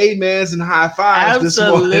amens and high fives this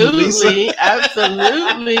morning, Lisa.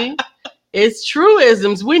 Absolutely. It's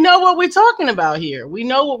truisms. We know what we're talking about here. We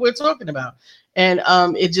know what we're talking about. And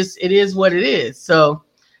it is what it is. So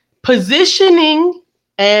positioning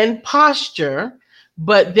and posture,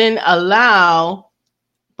 but then allow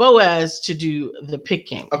Boaz to do the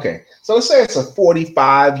picking. Okay. So let's say it's a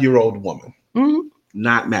 45-year-old woman,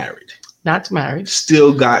 not married. Not married.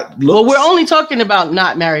 Still got looks. Well, we're only talking about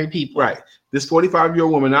not married people. Right. This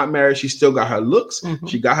 45-year-old woman, not married, she still got her looks. Mm-hmm.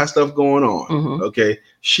 She got her stuff going on. Mm-hmm. Okay.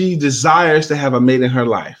 She desires to have a mate in her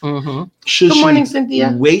life. Mm-hmm. Should Good morning,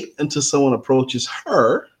 Cynthia. Wait until someone approaches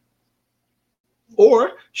her,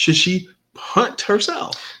 or should she hunt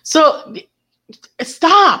herself? So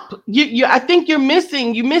stop. I think you missed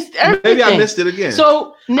everything. Maybe I missed it again.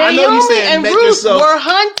 So Naomi and Ruth were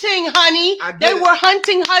hunting, honey. They were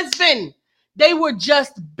hunting husband. They were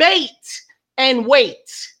just bait and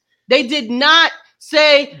wait. They did not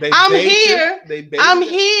say, I'm here. I'm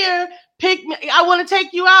here. Pick me. I want to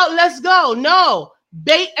take you out. Let's go. No,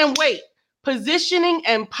 bait and wait. Positioning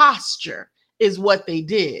and posture is what they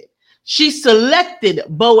did. She selected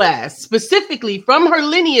Boaz specifically from her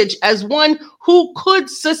lineage as one who could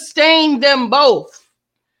sustain them both.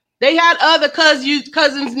 They had other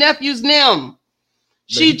cousins, nephews, them.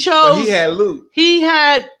 She chose. But he had loot.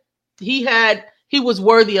 He was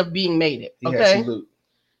worthy of being mated. Okay.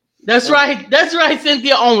 That's right. That's right,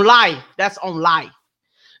 Cynthia. On life. That's on life.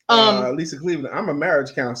 Lisa Cleveland, I'm a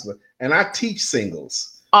marriage counselor and I teach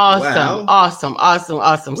singles. Awesome. Wow.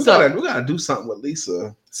 Awesome. We gotta do something with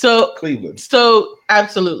Lisa. Cleveland. So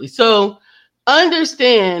absolutely. So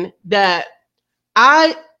understand that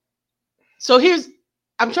I'm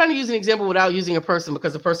trying to use an example without using a person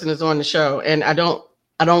because the person is on the show and I don't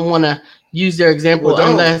want to use their example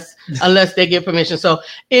unless they give permission. So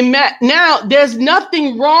now there's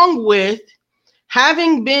nothing wrong with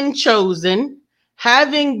having been chosen,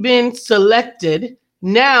 having been selected,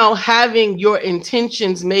 now having your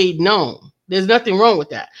intentions made known. There's nothing wrong with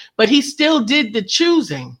that. But he still did the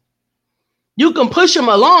choosing. You can push him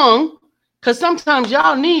along because sometimes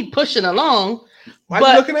y'all need pushing along. Why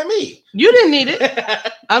are you looking at me? You didn't need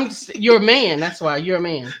it. You're a man. That's why you're a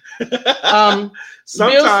man. Bill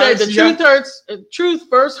said the truth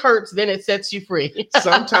first hurts, then it sets you free.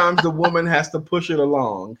 Sometimes the woman has to push it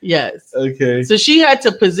along. Yes. Okay. So she had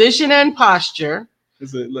to position and posture.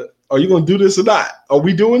 Look, are you going to do this or not? Are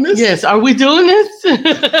we doing this? Yes. Are we doing this?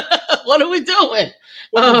 What are we doing?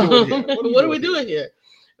 What are we doing here?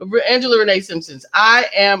 Angela Renee Simpsons, I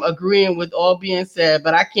am agreeing with all being said,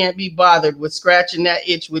 but I can't be bothered with scratching that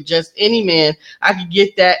itch with just any man. I could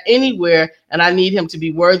get that anywhere, and I need him to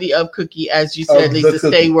be worthy of Cookie, as you said, Lisa,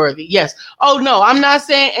 stay worthy. Yes. Oh, no, I'm not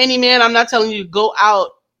saying any man. I'm not telling you to go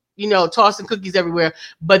out, tossing cookies everywhere.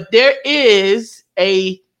 But there is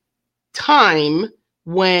a time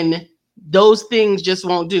when those things just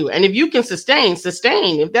won't do. And if you can sustain.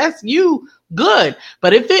 If that's you, good.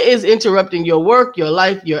 But if it is interrupting your work, your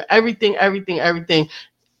life, your everything,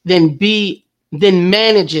 then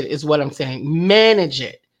manage it is what I'm saying. Manage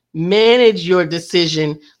it. Manage your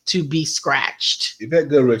decision to be scratched. Yvette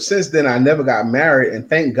Goodrich, since then I never got married, and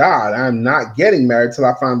thank God I'm not getting married till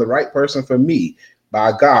I find the right person for me.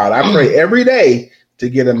 By God, I pray every day to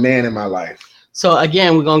get a man in my life. So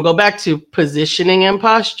again, we're going to go back to positioning and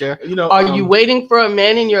posture. Are you waiting for a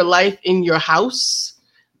man in your life in your house?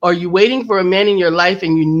 Are you waiting for a man in your life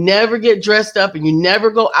and you never get dressed up and you never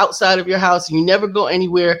go outside of your house and you never go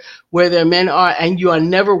anywhere where their men are and you are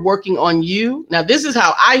never working on you? Now, this is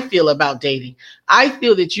how I feel about dating. I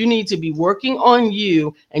feel that you need to be working on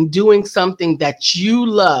you and doing something that you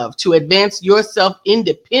love to advance yourself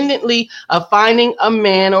independently of finding a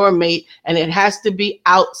man or a mate. And it has to be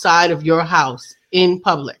outside of your house in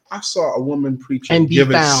public. I saw a woman preaching,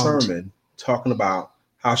 giving a sermon talking about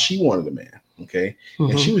how she wanted a man. Okay.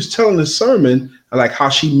 Mm-hmm. And she was telling the sermon like how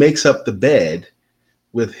she makes up the bed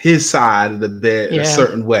with his side of the bed a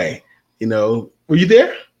certain way. Were you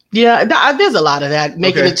there? Yeah, there's a lot of that.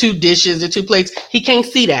 Making the two dishes, the two plates. He can't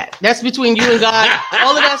see that. That's between you and God.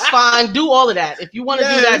 All of that's fine. Do all of that. If you want to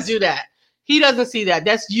do that, do that. He doesn't see that.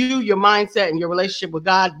 That's you, your mindset, and your relationship with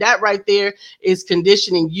God. That right there is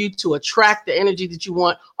conditioning you to attract the energy that you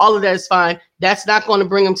want. All of that is fine. That's not going to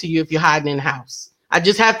bring him to you if you're hiding in the house. I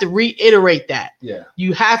just have to reiterate that. Yeah.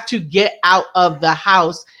 You have to get out of the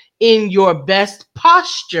house in your best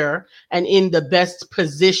posture and in the best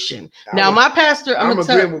position. Now, my pastor, I'm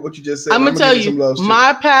agreeing with what you just said. I'm going to tell you,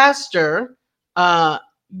 my pastor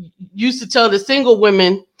used to tell the single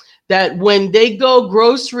women that when they go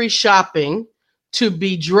grocery shopping to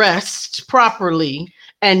be dressed properly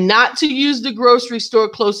and not to use the grocery store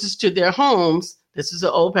closest to their homes. This is an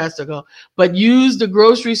old pastor go, but use the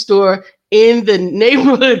grocery store in the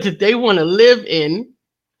neighborhood that they want to live in,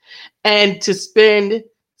 and to spend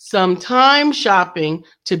some time shopping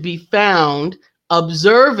to be found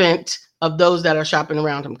observant of those that are shopping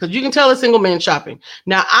around him. Because you can tell a single man shopping.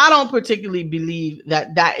 Now, I don't particularly believe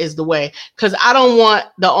that that is the way, because I don't want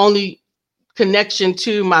the only connection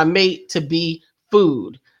to my mate to be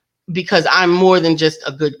food, because I'm more than just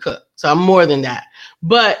a good cook. So I'm more than that.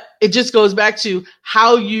 But it just goes back to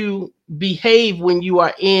how you behave when you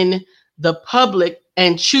are in the public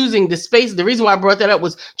and choosing the space. The reason why I brought that up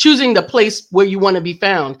was choosing the place where you want to be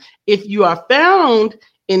found. If you are found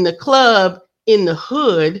in the club, in the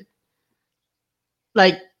hood,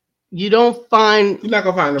 like you're not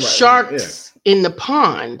gonna find sharks in the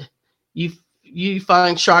pond. You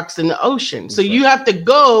find sharks in the ocean. So you have to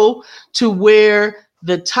go to where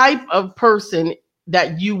the type of person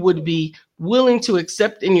that you would be willing to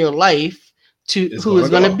accept in your life who is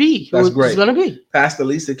going to be. That's great. Going to be Pastor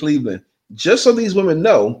Lisa Cleveland. Just so these women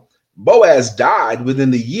know, Boaz died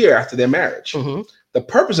within the year after their marriage. Mm-hmm. The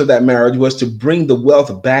purpose of that marriage was to bring the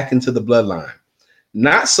wealth back into the bloodline,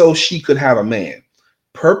 not so she could have a man.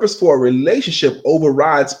 Purpose for a relationship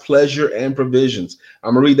overrides pleasure and provisions.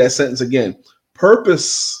 I'm going to read that sentence again.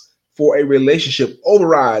 Purpose for a relationship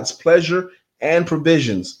overrides pleasure and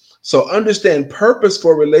provisions. So understand purpose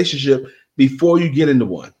for a relationship before you get into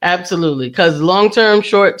one. Absolutely. Because long-term,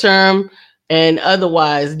 short-term, and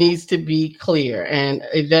otherwise needs to be clear. And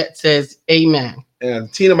that says amen.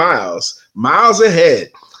 And Tina miles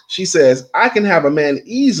ahead. She says, I can have a man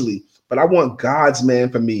easily, but I want God's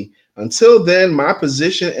man for me. Until then, my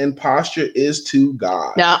position and posture is to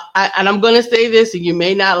God. Now, I'm going to say this, and you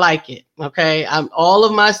may not like it, okay? All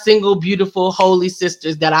of my single, beautiful, holy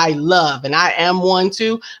sisters that I love, and I am one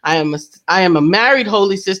too. I am a married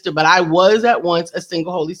holy sister, but I was at once a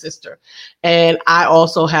single holy sister. And I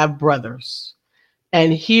also have brothers.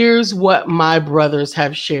 And here's what my brothers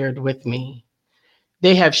have shared with me.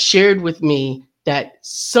 They have shared with me that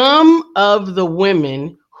some of the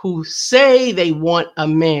women who say they want a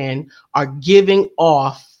man are giving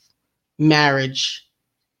off marriage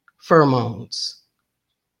pheromones,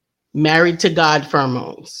 married to God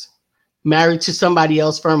pheromones, married to somebody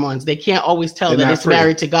else pheromones. They can't always tell that it's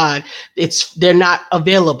married to God. They're not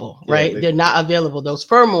available, right? They're not available. Those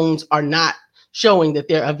pheromones are not showing that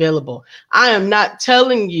they're available. I am not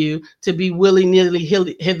telling you to be willy-nilly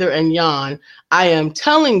hither and yon. I am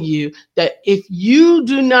telling you that if you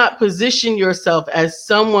do not position yourself as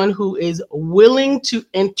someone who is willing to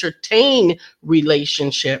entertain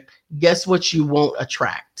relationship, guess what you won't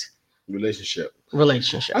attract? Relationship.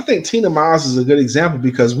 I think Tina Miles is a good example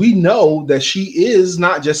because we know that she is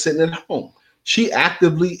not just sitting at home. She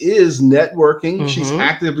actively is networking. Mm-hmm. She's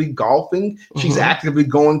actively golfing. Mm-hmm. She's actively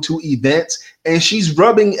going to events, and she's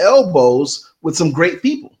rubbing elbows with some great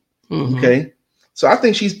people. Mm-hmm. Okay. So I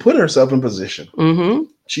think she's put herself in position. Mm-hmm.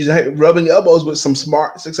 She's rubbing elbows with some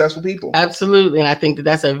smart, successful people. Absolutely. And I think that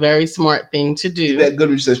that's a very smart thing to do. That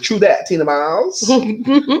Goodrich says, true that, Tina Miles.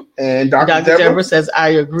 And Dr. Deborah says, I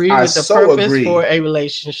agree with the purpose for a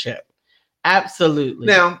relationship. Absolutely.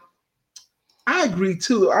 Now, I agree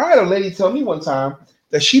too. I had a lady tell me one time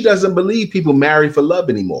that she doesn't believe people marry for love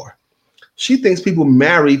anymore. She thinks people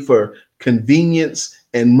marry for convenience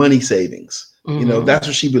and money savings. Mm-hmm. You know, that's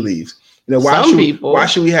what she believes. You know, why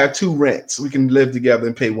should we have two rents? We can live together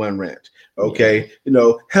and pay one rent. Okay. Yeah. You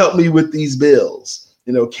know, help me with these bills.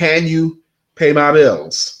 You know, can you pay my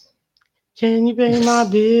bills? Can you pay my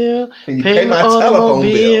bill? Can you pay my telephone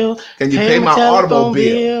bill? Can you pay my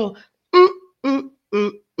automobile? You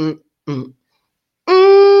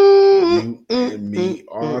and me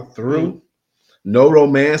are through. No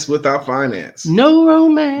romance without finance. No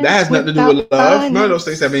romance. That has nothing to do with love. Finance. None of those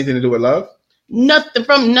things have anything to do with love. Nothing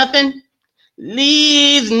from nothing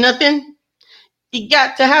leaves nothing. You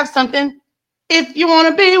got to have something if you want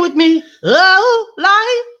to be with me. Oh,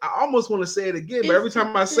 life. I almost want to say it again, but every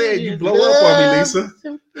time I say it, you blow up on me,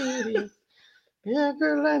 Lisa. Yeah,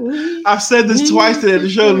 girl like me. I've said this twice today at the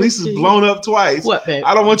show. Lisa's blown up twice. What, babe?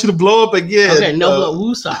 I don't want you to blow up again. Okay, no blow.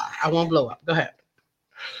 Woosah. I won't blow up. Go ahead.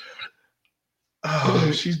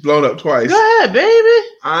 Oh, she's blown up twice. Go ahead, baby.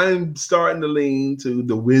 I'm starting to lean to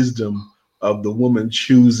the wisdom of the woman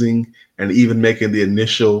choosing and even making the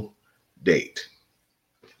initial date.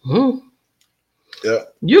 Yeah.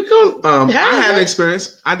 You can. I had an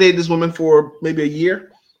experience. I dated this woman for maybe a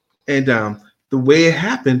year, and the way it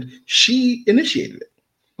happened, she initiated it.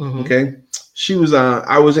 Okay. She was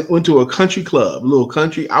went to a country club, a little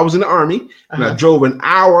country. I was in the Army and I drove an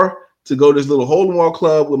hour to go to this little hole in the wall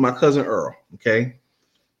club with my cousin Earl. Okay.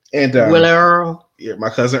 And Willie Earl. Yeah, my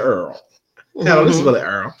cousin Earl. No, this is Willie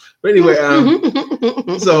Earl. But anyway,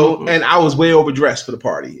 and I was way overdressed for the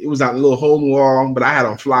party. It was out in a little hole in the wall, but I had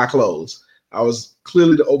on fly clothes. I was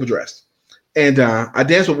clearly overdressed. And I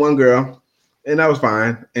danced with one girl, and that was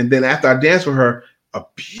fine. And then after I danced with her, a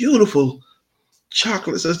beautiful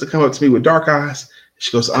chocolate sister come up to me with dark eyes.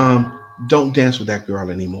 She goes, don't dance with that girl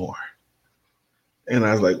anymore. And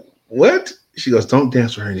I was like, what? She goes, don't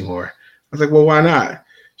dance with her anymore. I was like, well, why not?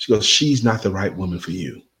 She goes, she's not the right woman for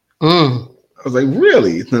you. I was like,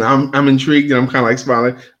 really? And I'm intrigued and I'm kind of like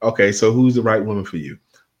smiling. Okay, so who's the right woman for you?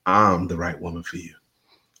 I'm the right woman for you.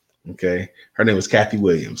 Okay. Her name was Kathy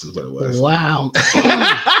Williams is what it was. Wow.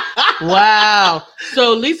 Wow.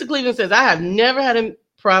 So Lisa Cleveland says, I have never had a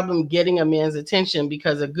problem getting a man's attention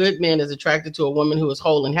because a good man is attracted to a woman who is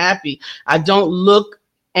whole and happy. I don't look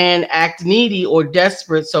and act needy or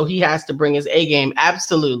desperate, so he has to bring his A game.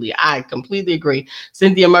 Absolutely. I completely agree.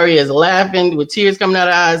 Cynthia Murray is laughing with tears coming out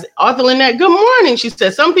of her eyes. Arthur Lynette, good morning. She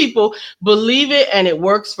says, some people believe it and it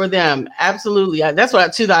works for them. Absolutely. That's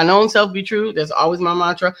what to thine own self be true. That's always my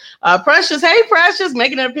mantra. Precious, hey, Precious,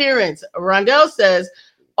 making an appearance. Rondell says,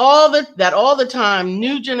 all the time,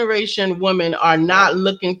 new generation women are not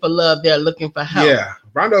looking for love. They're looking for help. Yeah.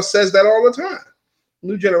 Rondell says that all the time.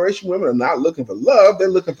 New generation women are not looking for love. They're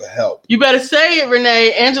looking for help. You better say it,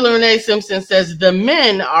 Renee. Angela Renee Simpson says the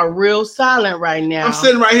men are real silent right now. I'm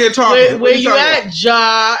sitting right here talking. Where you at,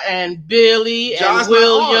 Ja and Billy Ja's and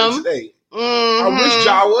William? I wish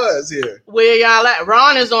Ja was here. Where y'all at?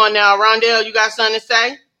 Ron is on now. Rondell, you got something to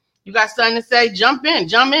say? You got something to say? Jump in.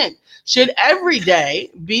 Should every day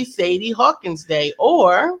be Sadie Hawkins Day,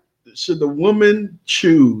 or should the woman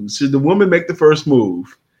choose? Should the woman make the first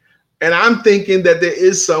move? And I'm thinking that there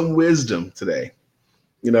is some wisdom today.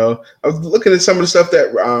 You know, I was looking at some of the stuff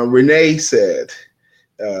that Renee said.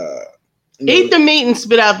 Eat the meat and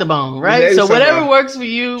spit out the bone, right? Renee, so whatever works for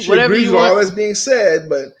you, whatever you want. All that's being said,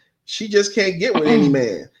 but she just can't get with any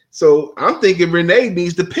man. So I'm thinking Renee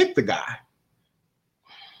needs to pick the guy.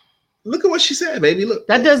 Look at what she said, baby. Look.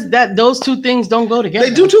 Those two things don't go together.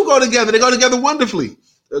 They do go together. They go together wonderfully.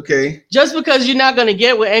 Okay. Just because you're not going to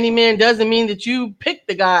get with any man doesn't mean that you pick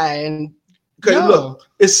the guy. And look,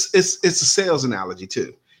 it's a sales analogy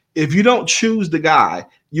too. If you don't choose the guy,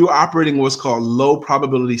 you're operating what's called low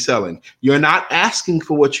probability selling. You're not asking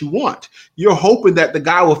for what you want. You're hoping that the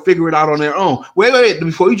guy will figure it out on their own. Wait.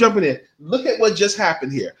 Before you jump in there, look at what just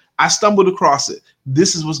happened here. I stumbled across it.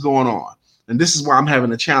 This is what's going on. And this is why I'm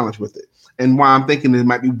having a challenge with it. And why I'm thinking it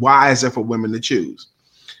might be wiser for women to choose.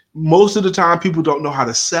 Most of the time, people don't know how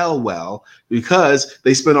to sell well because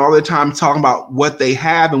they spend all their time talking about what they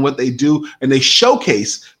have and what they do, and they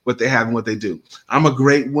showcase what they have and what they do. I'm a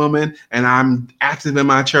great woman, and I'm active in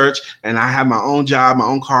my church, and I have my own job, my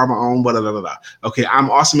own car, my own blah, blah, blah, blah. Okay,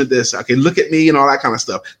 I'm awesome at this. Okay, look at me and all that kind of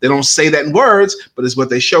stuff. They don't say that in words, but it's what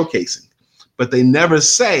they're showcasing. But they never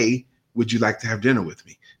say, would you like to have dinner with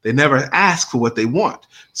me? They never ask for what they want.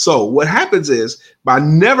 So what happens is by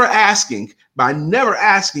never asking,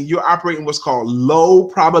 you're operating what's called low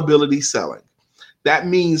probability selling. That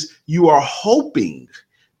means you are hoping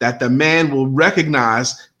that the man will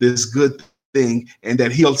recognize this good thing and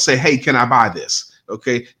that he'll say, hey, can I buy this?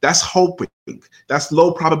 Okay, that's hoping. That's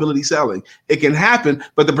low probability selling. It can happen,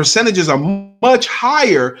 but the percentages are much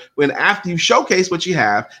higher when after you showcase what you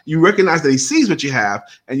have, you recognize that he sees what you have,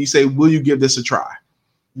 and you say, will you give this a try?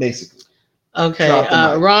 Basically. Okay.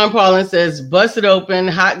 Ron Paulin says, bust it open.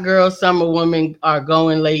 Hot girl summer women are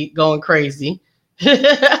going late, going crazy.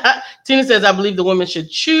 Tina says, I believe the women should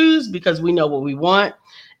choose because we know what we want.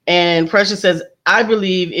 And Precious says, I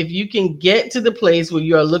believe if you can get to the place where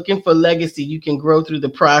you're looking for legacy, you can grow through the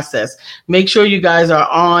process. Make sure you guys are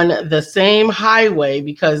on the same highway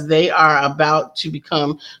because they are about to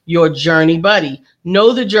become your journey buddy.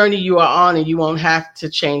 Know the journey you are on and you won't have to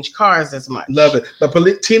change cars as much. Love it. But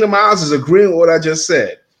Tina Miles is agreeing with what I just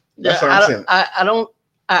said. That's what I'm saying.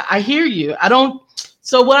 I hear you.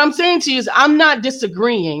 So what I'm saying to you is I'm not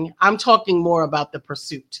disagreeing. I'm talking more about the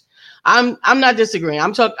pursuit. I'm not disagreeing.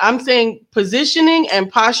 I'm saying positioning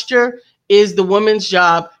and posture is the woman's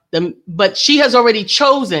job. But she has already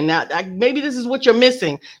chosen. Now, maybe this is what you're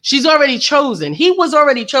missing. She's already chosen. He was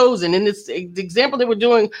already chosen. In this example that we're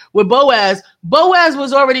doing with Boaz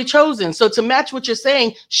was already chosen. So to match what you're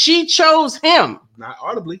saying, she chose him. Not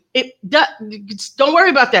audibly. Don't worry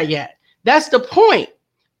about that yet. That's the point.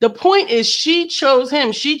 The point is she chose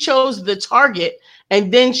him. She chose the target,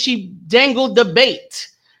 and then she dangled the bait.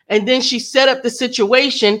 and then she set up the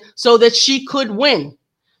situation so that she could win.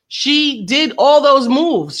 She did all those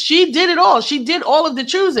moves. She did it all. She did all of the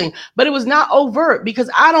choosing, but it was not overt, because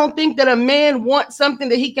I don't think that a man wants something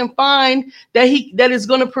that he can find that is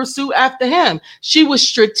going to pursue after him. She was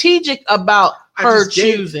strategic about her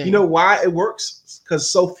choosing. You know why it works? Because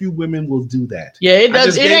so few women will do that. Yeah, it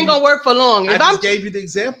does. It ain't gonna work for long. I just gave you the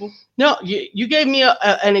example. No, you gave me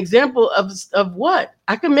an example of what?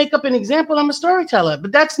 I can make up an example. I'm a storyteller,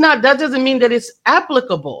 but that doesn't mean that it's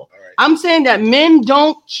applicable. Right. I'm saying that men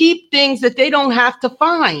don't keep things that they don't have to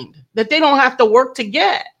find, that they don't have to work to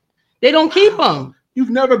get. They don't keep them. You've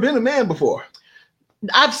never been a man before.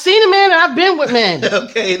 I've seen a man and I've been with men.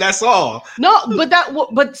 Okay, that's all. No,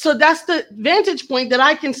 but so that's the vantage point that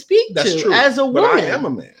I can speak to true. As a woman. But I am a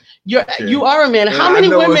man. You are a man. And how many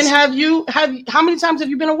women how many times have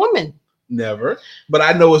you been a woman? Never. But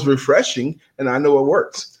I know it's refreshing and I know it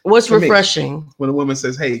works. What's refreshing? When a woman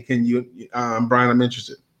says, "Hey, can you Brian, I'm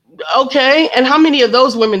interested." Okay. And how many of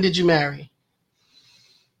those women did you marry?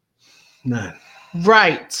 None.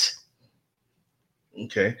 Right.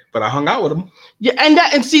 Okay, but I hung out with them. Yeah,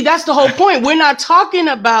 and see, that's the whole point. We're not talking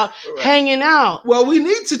about hanging out. Well, we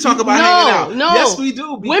need to talk about hanging out. No, yes, we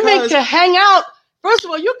do. Women can hang out. First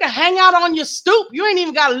of all, you can hang out on your stoop. You ain't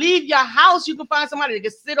even got to leave your house. You can find somebody that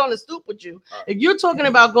can sit on the stoop with you. If you're talking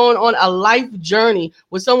about going on a life journey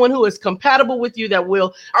with someone who is compatible with you, that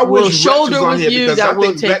will shoulder with you, that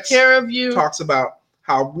will take care of you. Talks about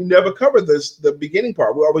how we never covered the beginning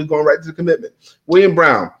part. We're always going right to the commitment. William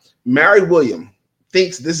Brown, married William,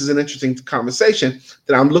 thinks this is an interesting conversation,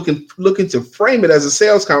 that I'm looking to frame it as a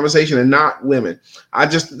sales conversation and not women. I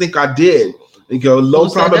just think I did. You go low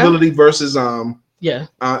probability versus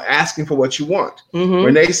asking for what you want. Mm-hmm.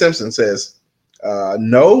 Renee Simpson says,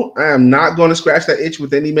 no, I am not going to scratch that itch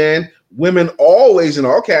with any man. Women always, in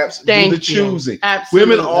all caps, do the choosing. Absolutely.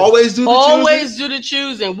 Women always do the choosing. Always do the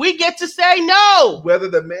choosing. We get to say no. Whether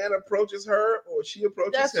the man approaches her or she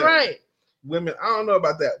approaches him. That's right. Women, I don't know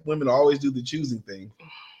about that. Women always do the choosing thing.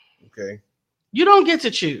 Okay. You don't get to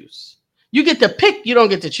choose. You get to pick. You don't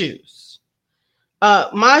get to choose.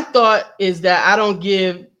 My thought is that I don't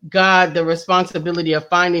give God the responsibility of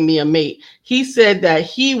finding me a mate. He said that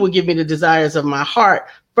he will give me the desires of my heart.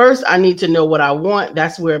 First, I need to know what I want.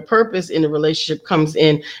 That's where purpose in the relationship comes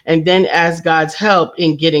in. And then ask God's help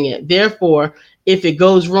in getting it. Therefore, if it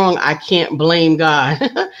goes wrong, I can't blame God.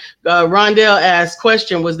 Rondell asked,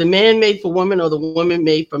 question, was the man made for woman or the woman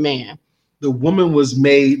made for man? The woman was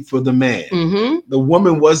made for the man. Mm-hmm. The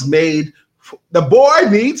woman was made the boy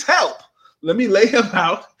needs help. Let me lay him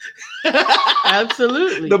out.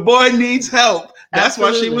 Absolutely. The boy needs help. That's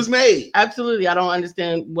why she was made. Absolutely. I don't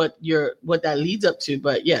understand what that leads up to,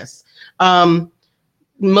 but yes.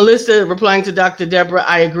 Melissa replying to Dr. Deborah,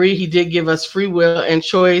 I agree. He did give us free will and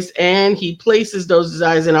choice, and he places those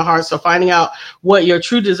desires in our hearts. So finding out what your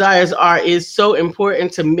true desires are is so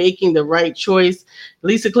important to making the right choice.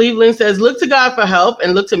 Lisa Cleveland says, look to God for help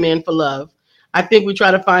and look to man for love. I think we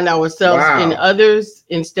try to find ourselves in others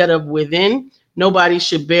instead of within. Nobody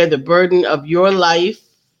should bear the burden of your life.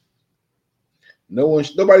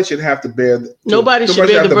 Nobody should have to bear. Nobody should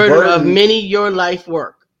bear the burden of your life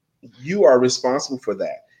work. You are responsible for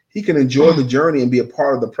that. He can enjoy the journey and be a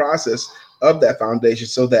part of the process of that foundation,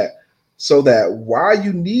 so that while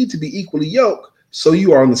you need to be equally yoked, so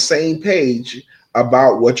you are on the same page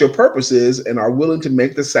about what your purpose is and are willing to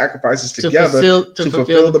make the sacrifices together to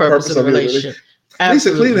fulfill the purpose of your relationship.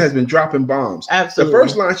 Lisa Cleveland has been dropping bombs. Absolutely. The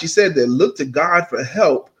first line she said that look to God for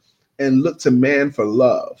help and look to man for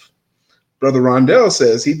love. Brother Rondell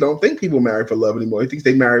says he don't think people marry for love anymore. He thinks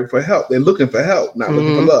they marry for help. They're looking for help, not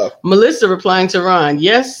looking for love. Melissa replying to Ron,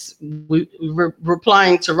 yes,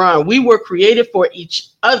 replying to Ron, we were created for each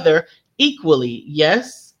other equally.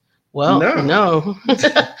 Yes. Well, no.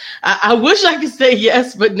 I wish I could say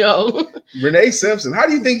yes, but no. Renee Simpson, how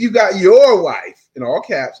do you think you got your wife? In all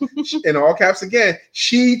caps. In all caps again.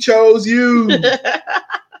 She chose you.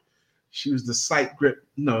 She was the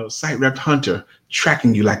sight-wrapped hunter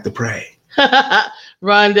tracking you like the prey.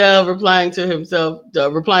 Rondell replying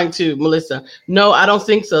to Melissa. No, I don't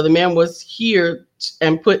think so. The man was here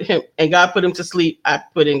and God put him to sleep. I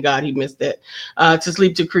put in God, he missed that. To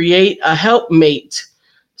sleep to create a helpmate.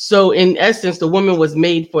 So in essence, the woman was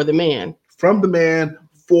made for the man. From the man,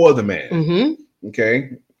 for the man. Mm-hmm.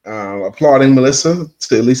 Okay. Applauding Melissa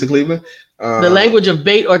to Lisa Cleveland. The language of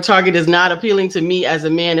bait or target is not appealing to me as a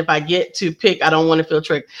man. If I get to pick, I don't want to feel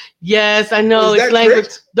tricked. Yes, I know it's language.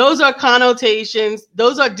 Tricked? Those are connotations.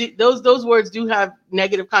 Those words do have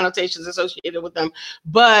negative connotations associated with them.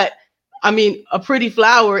 But I mean, a pretty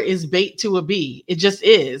flower is bait to a bee. It just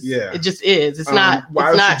is. Yeah. It just is. It's not.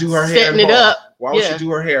 Why would she do her hair? Setting it up. Why would she do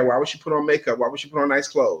her hair? Why would she put on makeup? Why would she put on nice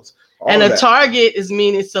clothes? And a target is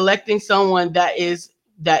meaning selecting someone that is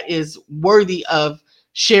worthy of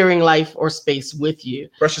sharing life or space with you.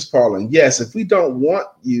 Precious Pauline, yes, if we don't want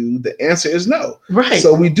you, the answer is no. Right.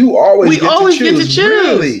 So we do always get to choose.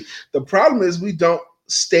 Really. The problem is we don't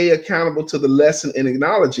stay accountable to the lesson in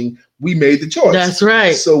acknowledging we made the choice. That's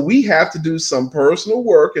right. So we have to do some personal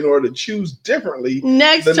work in order to choose differently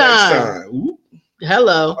next time. Ooh.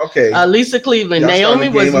 Hello. Okay. Lisa Cleveland. Naomi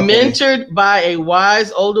was mentored by a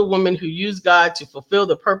wise older woman who used God to fulfill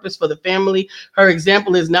the purpose for the family. Her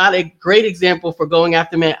example is not a great example for going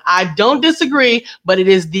after men. I don't disagree, but it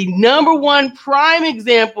is the number one prime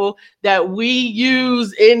example that we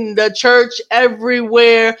use in the church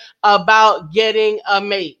everywhere about getting a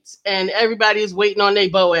mate. And everybody is waiting on their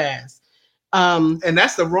Boaz. And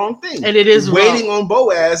that's the wrong thing. And it is waiting on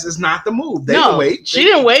Boaz is not the move. They can wait. She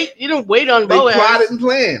didn't wait. You didn't wait on Boaz. They plotted and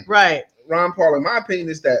planned. Right. Ron Paul, in my opinion,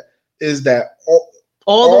 is that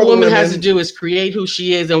all the woman has to do is create who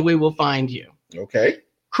she is, and we will find you. Okay.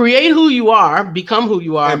 Create who you are, become who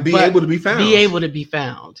you are, and be able to be found. Be able to be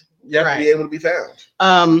found. You have to be able to be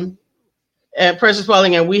found. At Precious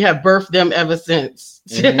Pauling, and we have birthed them ever since.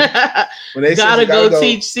 Mm-hmm. When they gotta go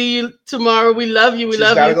teach. See you tomorrow. We love you. We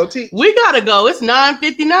love you. Go teach. We gotta go. It's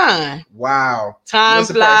 9:59. Wow. Time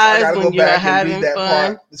flies when you're having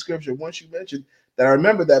fun. The scripture once you mentioned that, I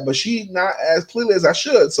remember that, but she not as clearly as I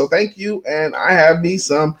should. So thank you, and I have me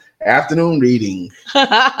some afternoon reading.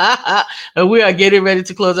 And we are getting ready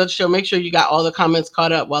to close out the show. Make sure you got all the comments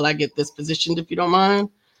caught up while I get this positioned, if you don't mind.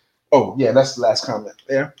 Oh yeah, that's the last comment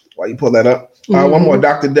there. While you pull that up, one more,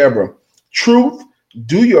 Dr. Deborah. Truth.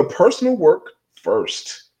 Do your personal work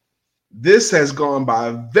first. This has gone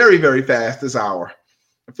by very, very fast this hour.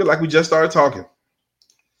 I feel like we just started talking,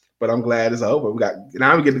 but I'm glad it's over.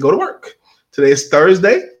 Now we get to go to work. Today is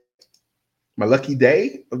Thursday, my lucky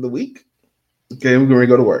day of the week. Okay, we're going to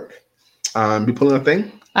go to work. You pulling a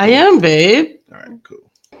thing? I am, babe. All right,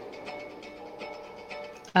 cool.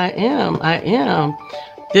 I am.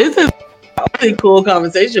 This is a really cool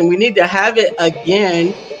conversation. We need to have it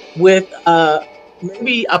again with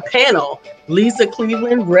maybe a panel. Lisa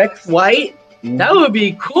Cleveland, Rex White. Mm-hmm. That would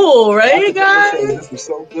be cool, right, guys? This was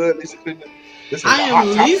so good, Lisa Cleveland. I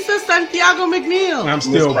am Lisa Santiago McNeil. I'm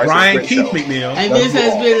still Brian Keith McNeil. And this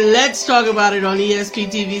has been Let's Talk About It on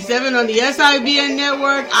ESPTV7 on the SIBN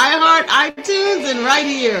network, iHeart, iTunes, and right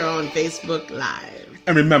here on Facebook Live.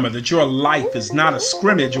 And remember that your life is not a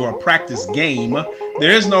scrimmage or a practice game.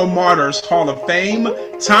 There is no Martyrs Hall of Fame.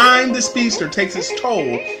 Time, the speedster, takes its toll.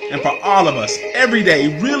 And for all of us, every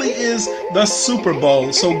day really is the Super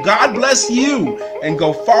Bowl. So God bless you and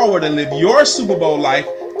go forward and live your Super Bowl life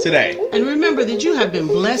today. And remember that you have been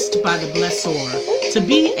blessed by the blessor. To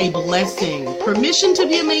be a blessing. Permission to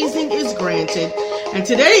be amazing is granted. And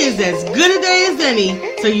today is as good a day as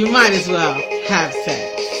any, so you might as well have sex.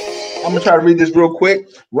 I'm going to try to read this real quick.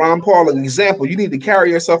 Ron Paul, an example, you need to carry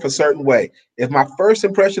yourself a certain way. If my first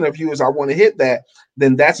impression of you is I want to hit that,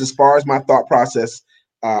 then that's as far as my thought process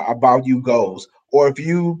about you goes. Or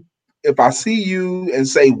if I see you and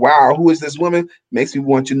say, wow, who is this woman? Makes me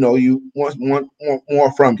want to know you, want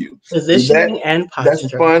more from you. Positioning and posture.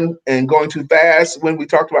 That's fun. And going too fast when we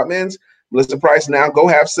talked about men's. Melissa Price, now go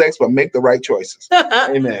have sex, but make the right choices.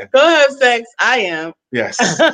 Amen. Go have sex. I am. Yes.